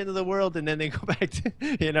no, that's the end of the world, and then they go back to,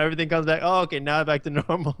 everything comes back. Oh, okay, now back to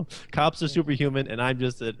normal. Cops are superhuman, and I'm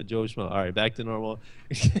just a Joe Schmo. All right, back to normal.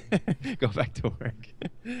 Go back to work.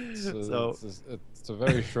 So it's a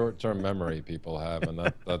very short-term memory people have, and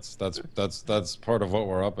that's part of what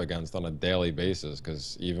we're up against on a daily basis.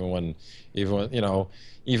 Because even when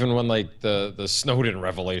like the Snowden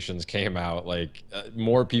revelations came out, like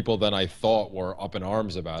more people than I thought were up in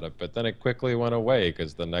arms about it, but then it quickly went away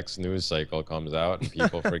because the next news cycle comes out and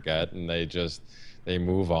people forget and they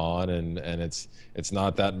move on, and it's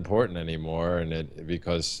not that important anymore, and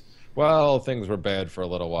because well, things were bad for a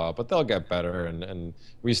little while, but they'll get better, and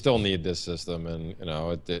we still need this system. And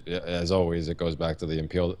as always, it goes back to the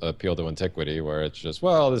appeal to antiquity, where it's just,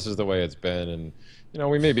 well, this is the way it's been, and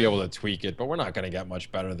we may be able to tweak it, but we're not going to get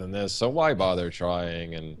much better than this, so why bother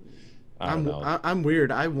trying? And I don't know. I'm weird.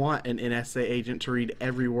 I want an NSA agent to read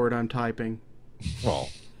every word I'm typing. Well,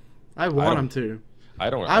 I want him to.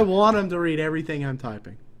 I want him to read everything I'm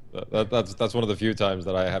typing. That's one of the few times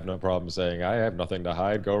that I have no problem saying I have nothing to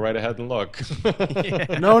hide. Go right ahead and look.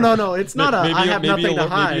 Yeah. No. It's not I have nothing to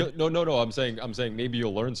hide. No. I'm saying maybe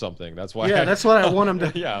you'll learn something. That's why. Yeah, that's what I want him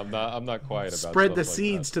to. Yeah, I'm not quiet about. Spread the like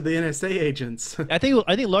seeds that. to the NSA agents. I think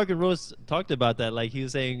Larkin Rose talked about that. Like he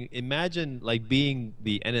was saying, imagine like being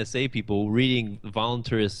the NSA people reading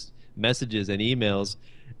voluntarist messages and emails,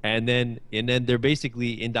 and then they're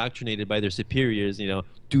basically indoctrinated by their superiors.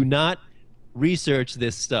 Do not research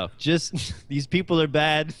this stuff. Just these people are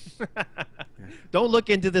bad. Don't look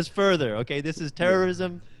into this further. Okay, this is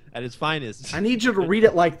terrorism at its finest. I need you to read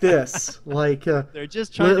it like this. Like they're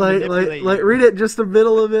just trying to manipulate like you. read it just the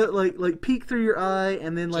middle of it, like peek through your eye,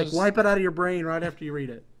 and then wipe it out of your brain right after you read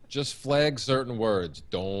it. Just flag certain words.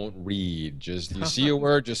 Don't read. Just you see a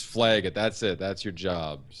word, just flag it. That's it. That's your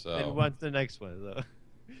job. So. And what's the next one?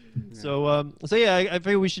 So yeah, I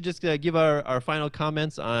figure we should just give our final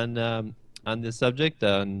comments on this subject,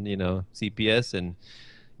 on CPS and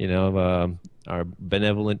our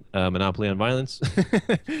benevolent monopoly on violence.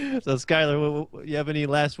 So Skyler, you have any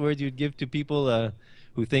last words you'd give to people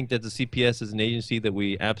who think that the CPS is an agency that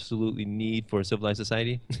we absolutely need for a civilized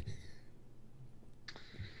society?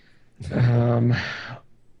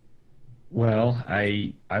 Well,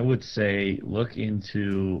 I would say look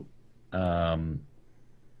into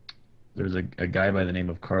there's a guy by the name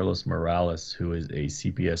of Carlos Morales who is a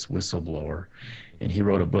CPS whistleblower, and he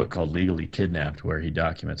wrote a book called Legally Kidnapped, where he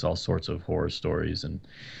documents all sorts of horror stories. And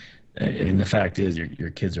the fact is, your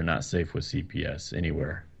kids are not safe with CPS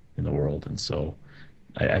anywhere in the world. And so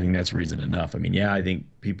I think that's reason enough. I mean, yeah, I think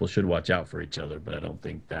people should watch out for each other, but I don't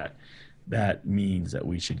think that means that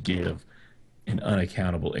we should give an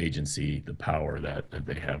unaccountable agency the power that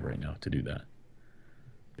they have right now to do that.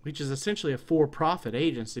 Which is essentially a for-profit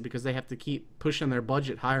agency, because they have to keep pushing their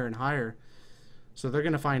budget higher and higher. So they're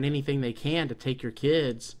going to find anything they can to take your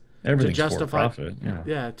kids. Everything's to justify, for-profit.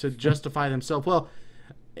 Yeah, to justify themselves. Well,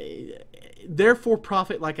 they're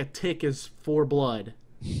for-profit like a tick is for blood.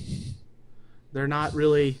 They're not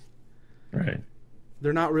really... Right.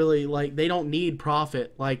 They're not really, like, they don't need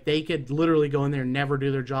profit. Like, they could literally go in there and never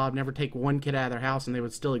do their job, never take one kid out of their house, and they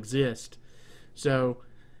would still exist. So...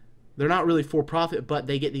 they're not really for profit, but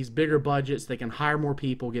they get these bigger budgets. They can hire more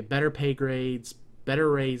people, get better pay grades, better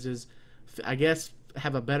raises, I guess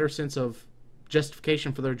have a better sense of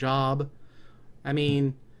justification for their job. I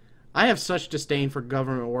mean, I have such disdain for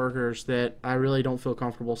government workers that I really don't feel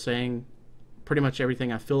comfortable saying pretty much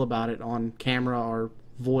everything I feel about it on camera or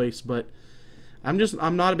voice, but I'm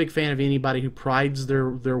not a big fan of anybody who prides their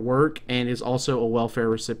work and is also a welfare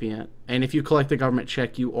recipient. And if you collect a government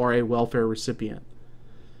check, you are a welfare recipient.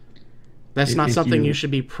 That's not something you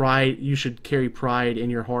should carry pride in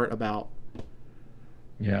your heart about.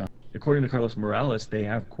 Yeah. According to Carlos Morales, they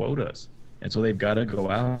have quotas. And so they've got to go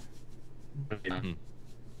out.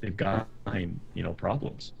 They've got to find,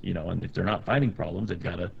 problems, and if they're not finding problems, they've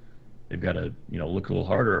got to look a little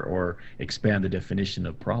harder or expand the definition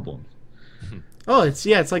of problems. Oh,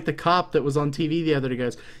 it's like the cop that was on TV the other day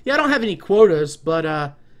goes, "Yeah, I don't have any quotas, but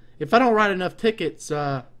if I don't write enough tickets,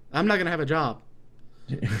 I'm not going to have a job."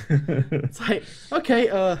 It's like,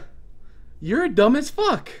 okay, you're dumb as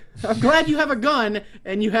fuck. I'm glad you have a gun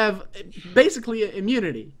and you have basically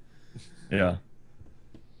immunity. Yeah.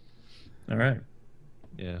 All right.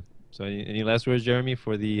 Yeah. So any last words, Jeremy,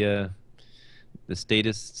 for the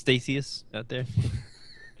stateists out there?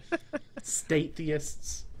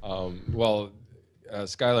 Stateists. Well,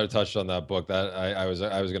 Skyler touched on that book. That I was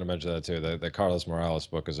going to mention that too. The Carlos Morales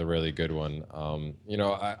book is a really good one.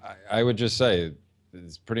 I would just say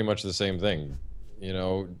it's pretty much the same thing.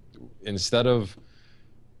 Instead of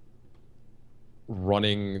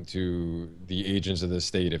running to the agents of the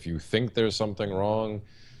state. If you think there's something wrong,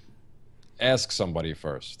 ask somebody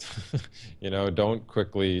first. You know, don't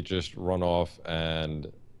quickly just run off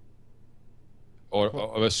and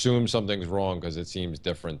or assume something's wrong because it seems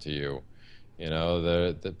different to you. You know,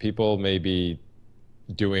 the people may be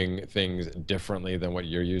doing things differently than what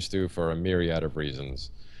you're used to for a myriad of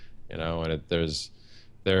reasons. You know, and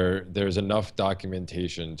there's enough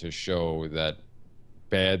documentation to show that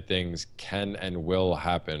bad things can and will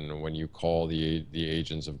happen when you call the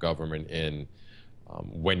agents of government in,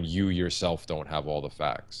 when you yourself don't have all the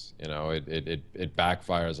facts. You know, it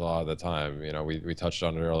backfires a lot of the time. You know, we touched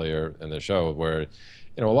on it earlier in the show where,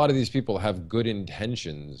 you know, a lot of these people have good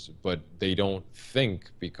intentions, but they don't think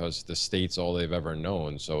because the state's all they've ever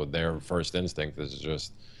known. So their first instinct is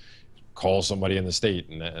just call somebody in the state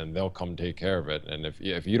and they'll come take care of it. And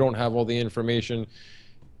if you don't have all the information,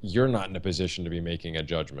 you're not in a position to be making a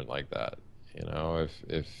judgment like that. You know,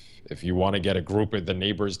 if you want to get a group of the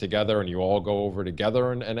neighbors together and you all go over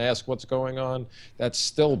together and ask what's going on, that's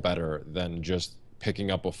still better than just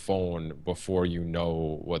picking up a phone before you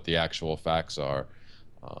know what the actual facts are.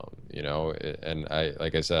 You know, and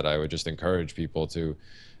like I said, I would just encourage people to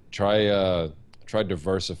try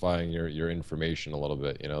diversifying your information a little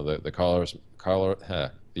bit. You know, the Carlos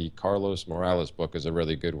Morales book is a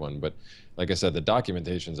really good one, but like I said, the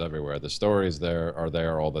documentation's everywhere. The stories are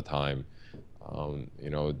there all the time. You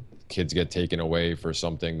know, kids get taken away for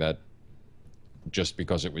something that just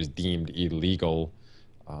because it was deemed illegal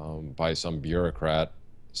by some bureaucrat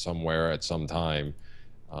somewhere at some time.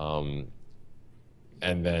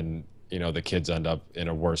 And then, you know, the kids end up in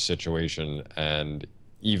a worse situation. And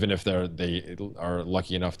even if they are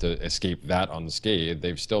lucky enough to escape that unscathed,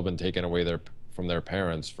 they've still been taken away from their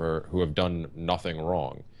parents who have done nothing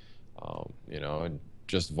wrong. You know, and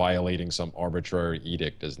just violating some arbitrary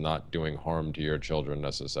edict is not doing harm to your children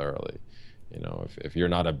necessarily. You know, if you're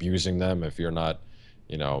not abusing them, if you're not,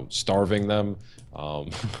 you know, starving them,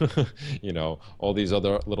 you know, all these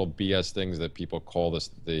other little BS things that people call the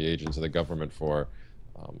agents of the government for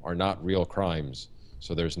are not real crimes.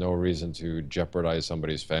 So there's no reason to jeopardize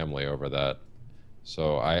somebody's family over that.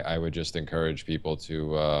 So I would just encourage people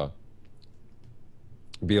to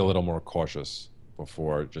be a little more cautious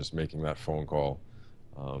before just making that phone call.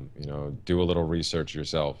 You know, do a little research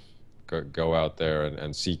yourself. Go out there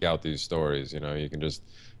and seek out these stories. You know, you can just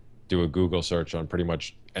do a Google search on pretty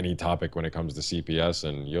much any topic when it comes to CPS,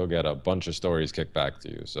 and you'll get a bunch of stories kicked back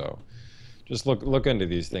to you. So just look into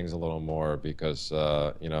these things a little more because,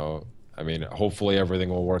 you know, I mean, hopefully everything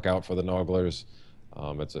will work out for the Henggelers.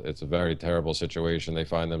 It's a very terrible situation they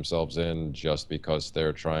find themselves in just because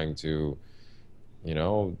they're trying to, you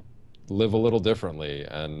know, live a little differently.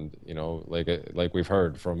 And, you know, like we've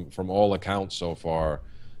heard from all accounts so far,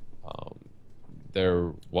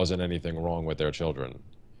 there wasn't anything wrong with their children.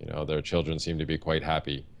 You know, their children seem to be quite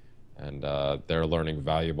happy, and they're learning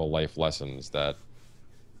valuable life lessons that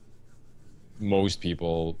most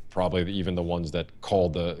people, probably even the ones that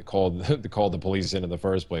called the police in the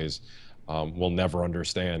first place, will never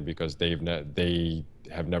understand because they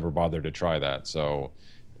have never bothered to try that. So,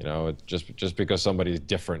 you know, just because somebody's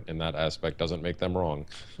different in that aspect doesn't make them wrong.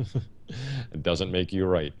 It doesn't make you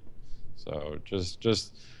right. So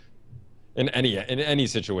just in any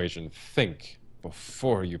situation, think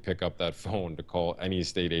before you pick up that phone to call any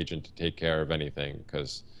state agent to take care of anything,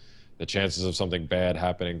 because the chances of something bad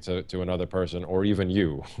happening to another person or even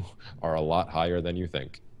you are a lot higher than you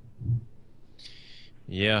think.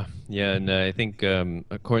 Yeah, and I think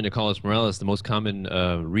according to Carlos Morales, the most common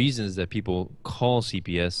reasons that people call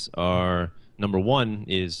CPS are, number one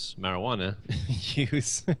is marijuana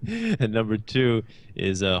use, and number two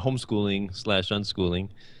is homeschooling/unschooling.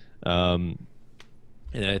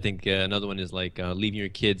 And I think another one is like leaving your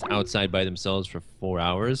kids outside by themselves for 4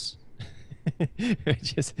 hours.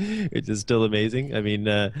 It's just still amazing. I mean,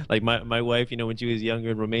 like my wife, you know, when she was younger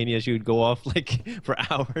in Romania, she would go off like for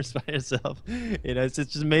hours by herself. You know, it's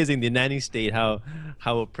just amazing the nanny state, how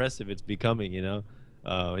oppressive it's becoming. You know,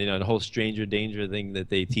 the whole stranger danger thing that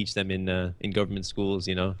they teach them in government schools.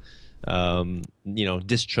 You know,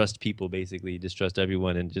 distrust people, basically distrust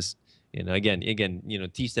everyone, and just, you know, again, you know,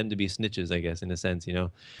 teach them to be snitches, I guess, in a sense. You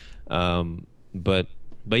know, but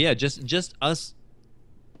yeah, just us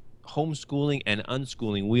homeschooling and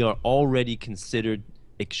unschooling, we are already considered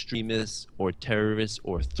extremists or terrorists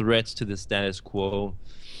or threats to the status quo.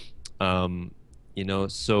 You know,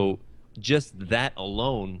 so just that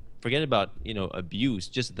alone, forget about, you know, abuse,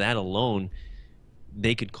 just that alone,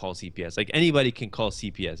 they could call CPS. Like anybody can call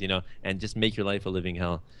CPS, you know, and just make your life a living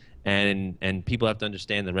hell. And people have to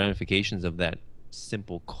understand the ramifications of that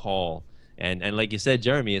simple call. And like you said,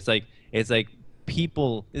 Jeremy, it's like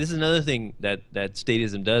people. This is another thing that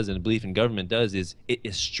statism does and belief in government does, is it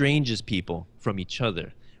estranges people from each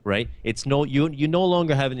other, right? It's no you no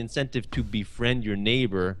longer have an incentive to befriend your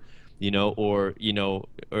neighbor, or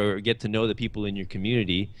get to know the people in your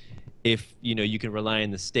community, if you can rely on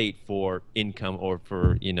the state for income, or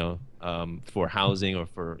for housing, or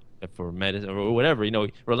for medicine, or whatever.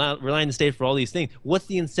 Rely on the state for all these things. What's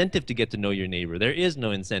the incentive to get to know your neighbor? There is no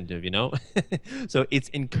incentive. So it's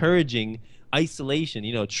encouraging isolation.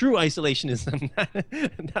 True isolationism,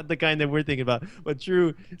 not the kind that we're thinking about, but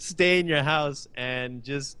true stay in your house and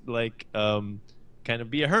just like kind of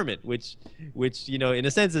be a hermit, which in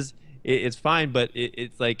a sense it's fine, but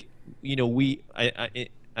it's like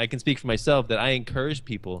I can speak for myself that I encourage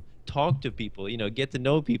people, talk to people, get to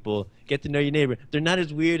know people, get to know your neighbor. They're not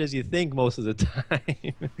as weird as you think most of the time.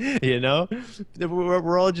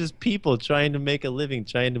 We're all just people trying to make a living,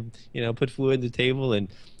 trying to put food on the table and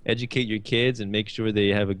educate your kids and make sure they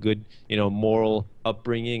have a good moral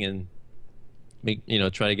upbringing, and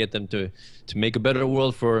try to get them to make a better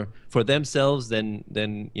world for themselves than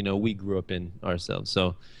we grew up in ourselves.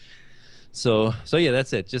 So yeah,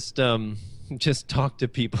 that's it. Just talk to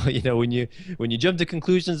people. When you jump to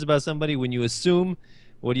conclusions about somebody, when you assume,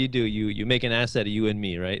 what do? You make an ass out of you and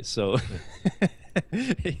me, right? So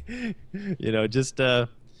just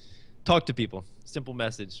talk to people. Simple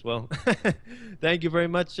message. Well, thank you very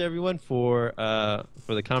much, everyone, for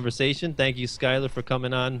the conversation. Thank you, Skyler, for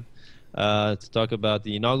coming on to talk about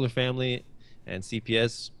the Henggeler family and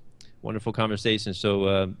CPS. Wonderful conversation.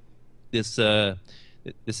 So this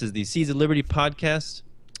is the Seeds of Liberty podcast.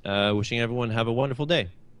 Wishing everyone have a wonderful day.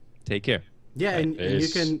 Take care. Yeah, and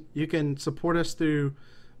you can support us through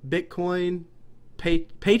Bitcoin,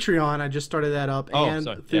 Patreon. I just started that up,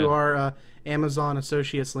 and through our Amazon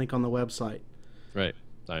Associates link on the website. Right.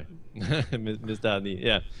 Sorry, missed out.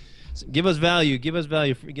 Yeah. So give us value. Give us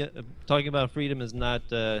value. Talking about freedom is not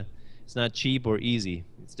it's not cheap or easy.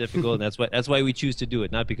 It's difficult, and that's why we choose to do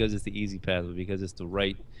it. Not because it's the easy path, but because it's the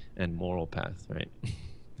right and moral path. Right.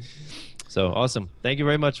 So awesome. Thank you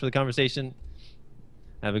very much for the conversation.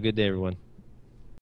 Have a good day, everyone.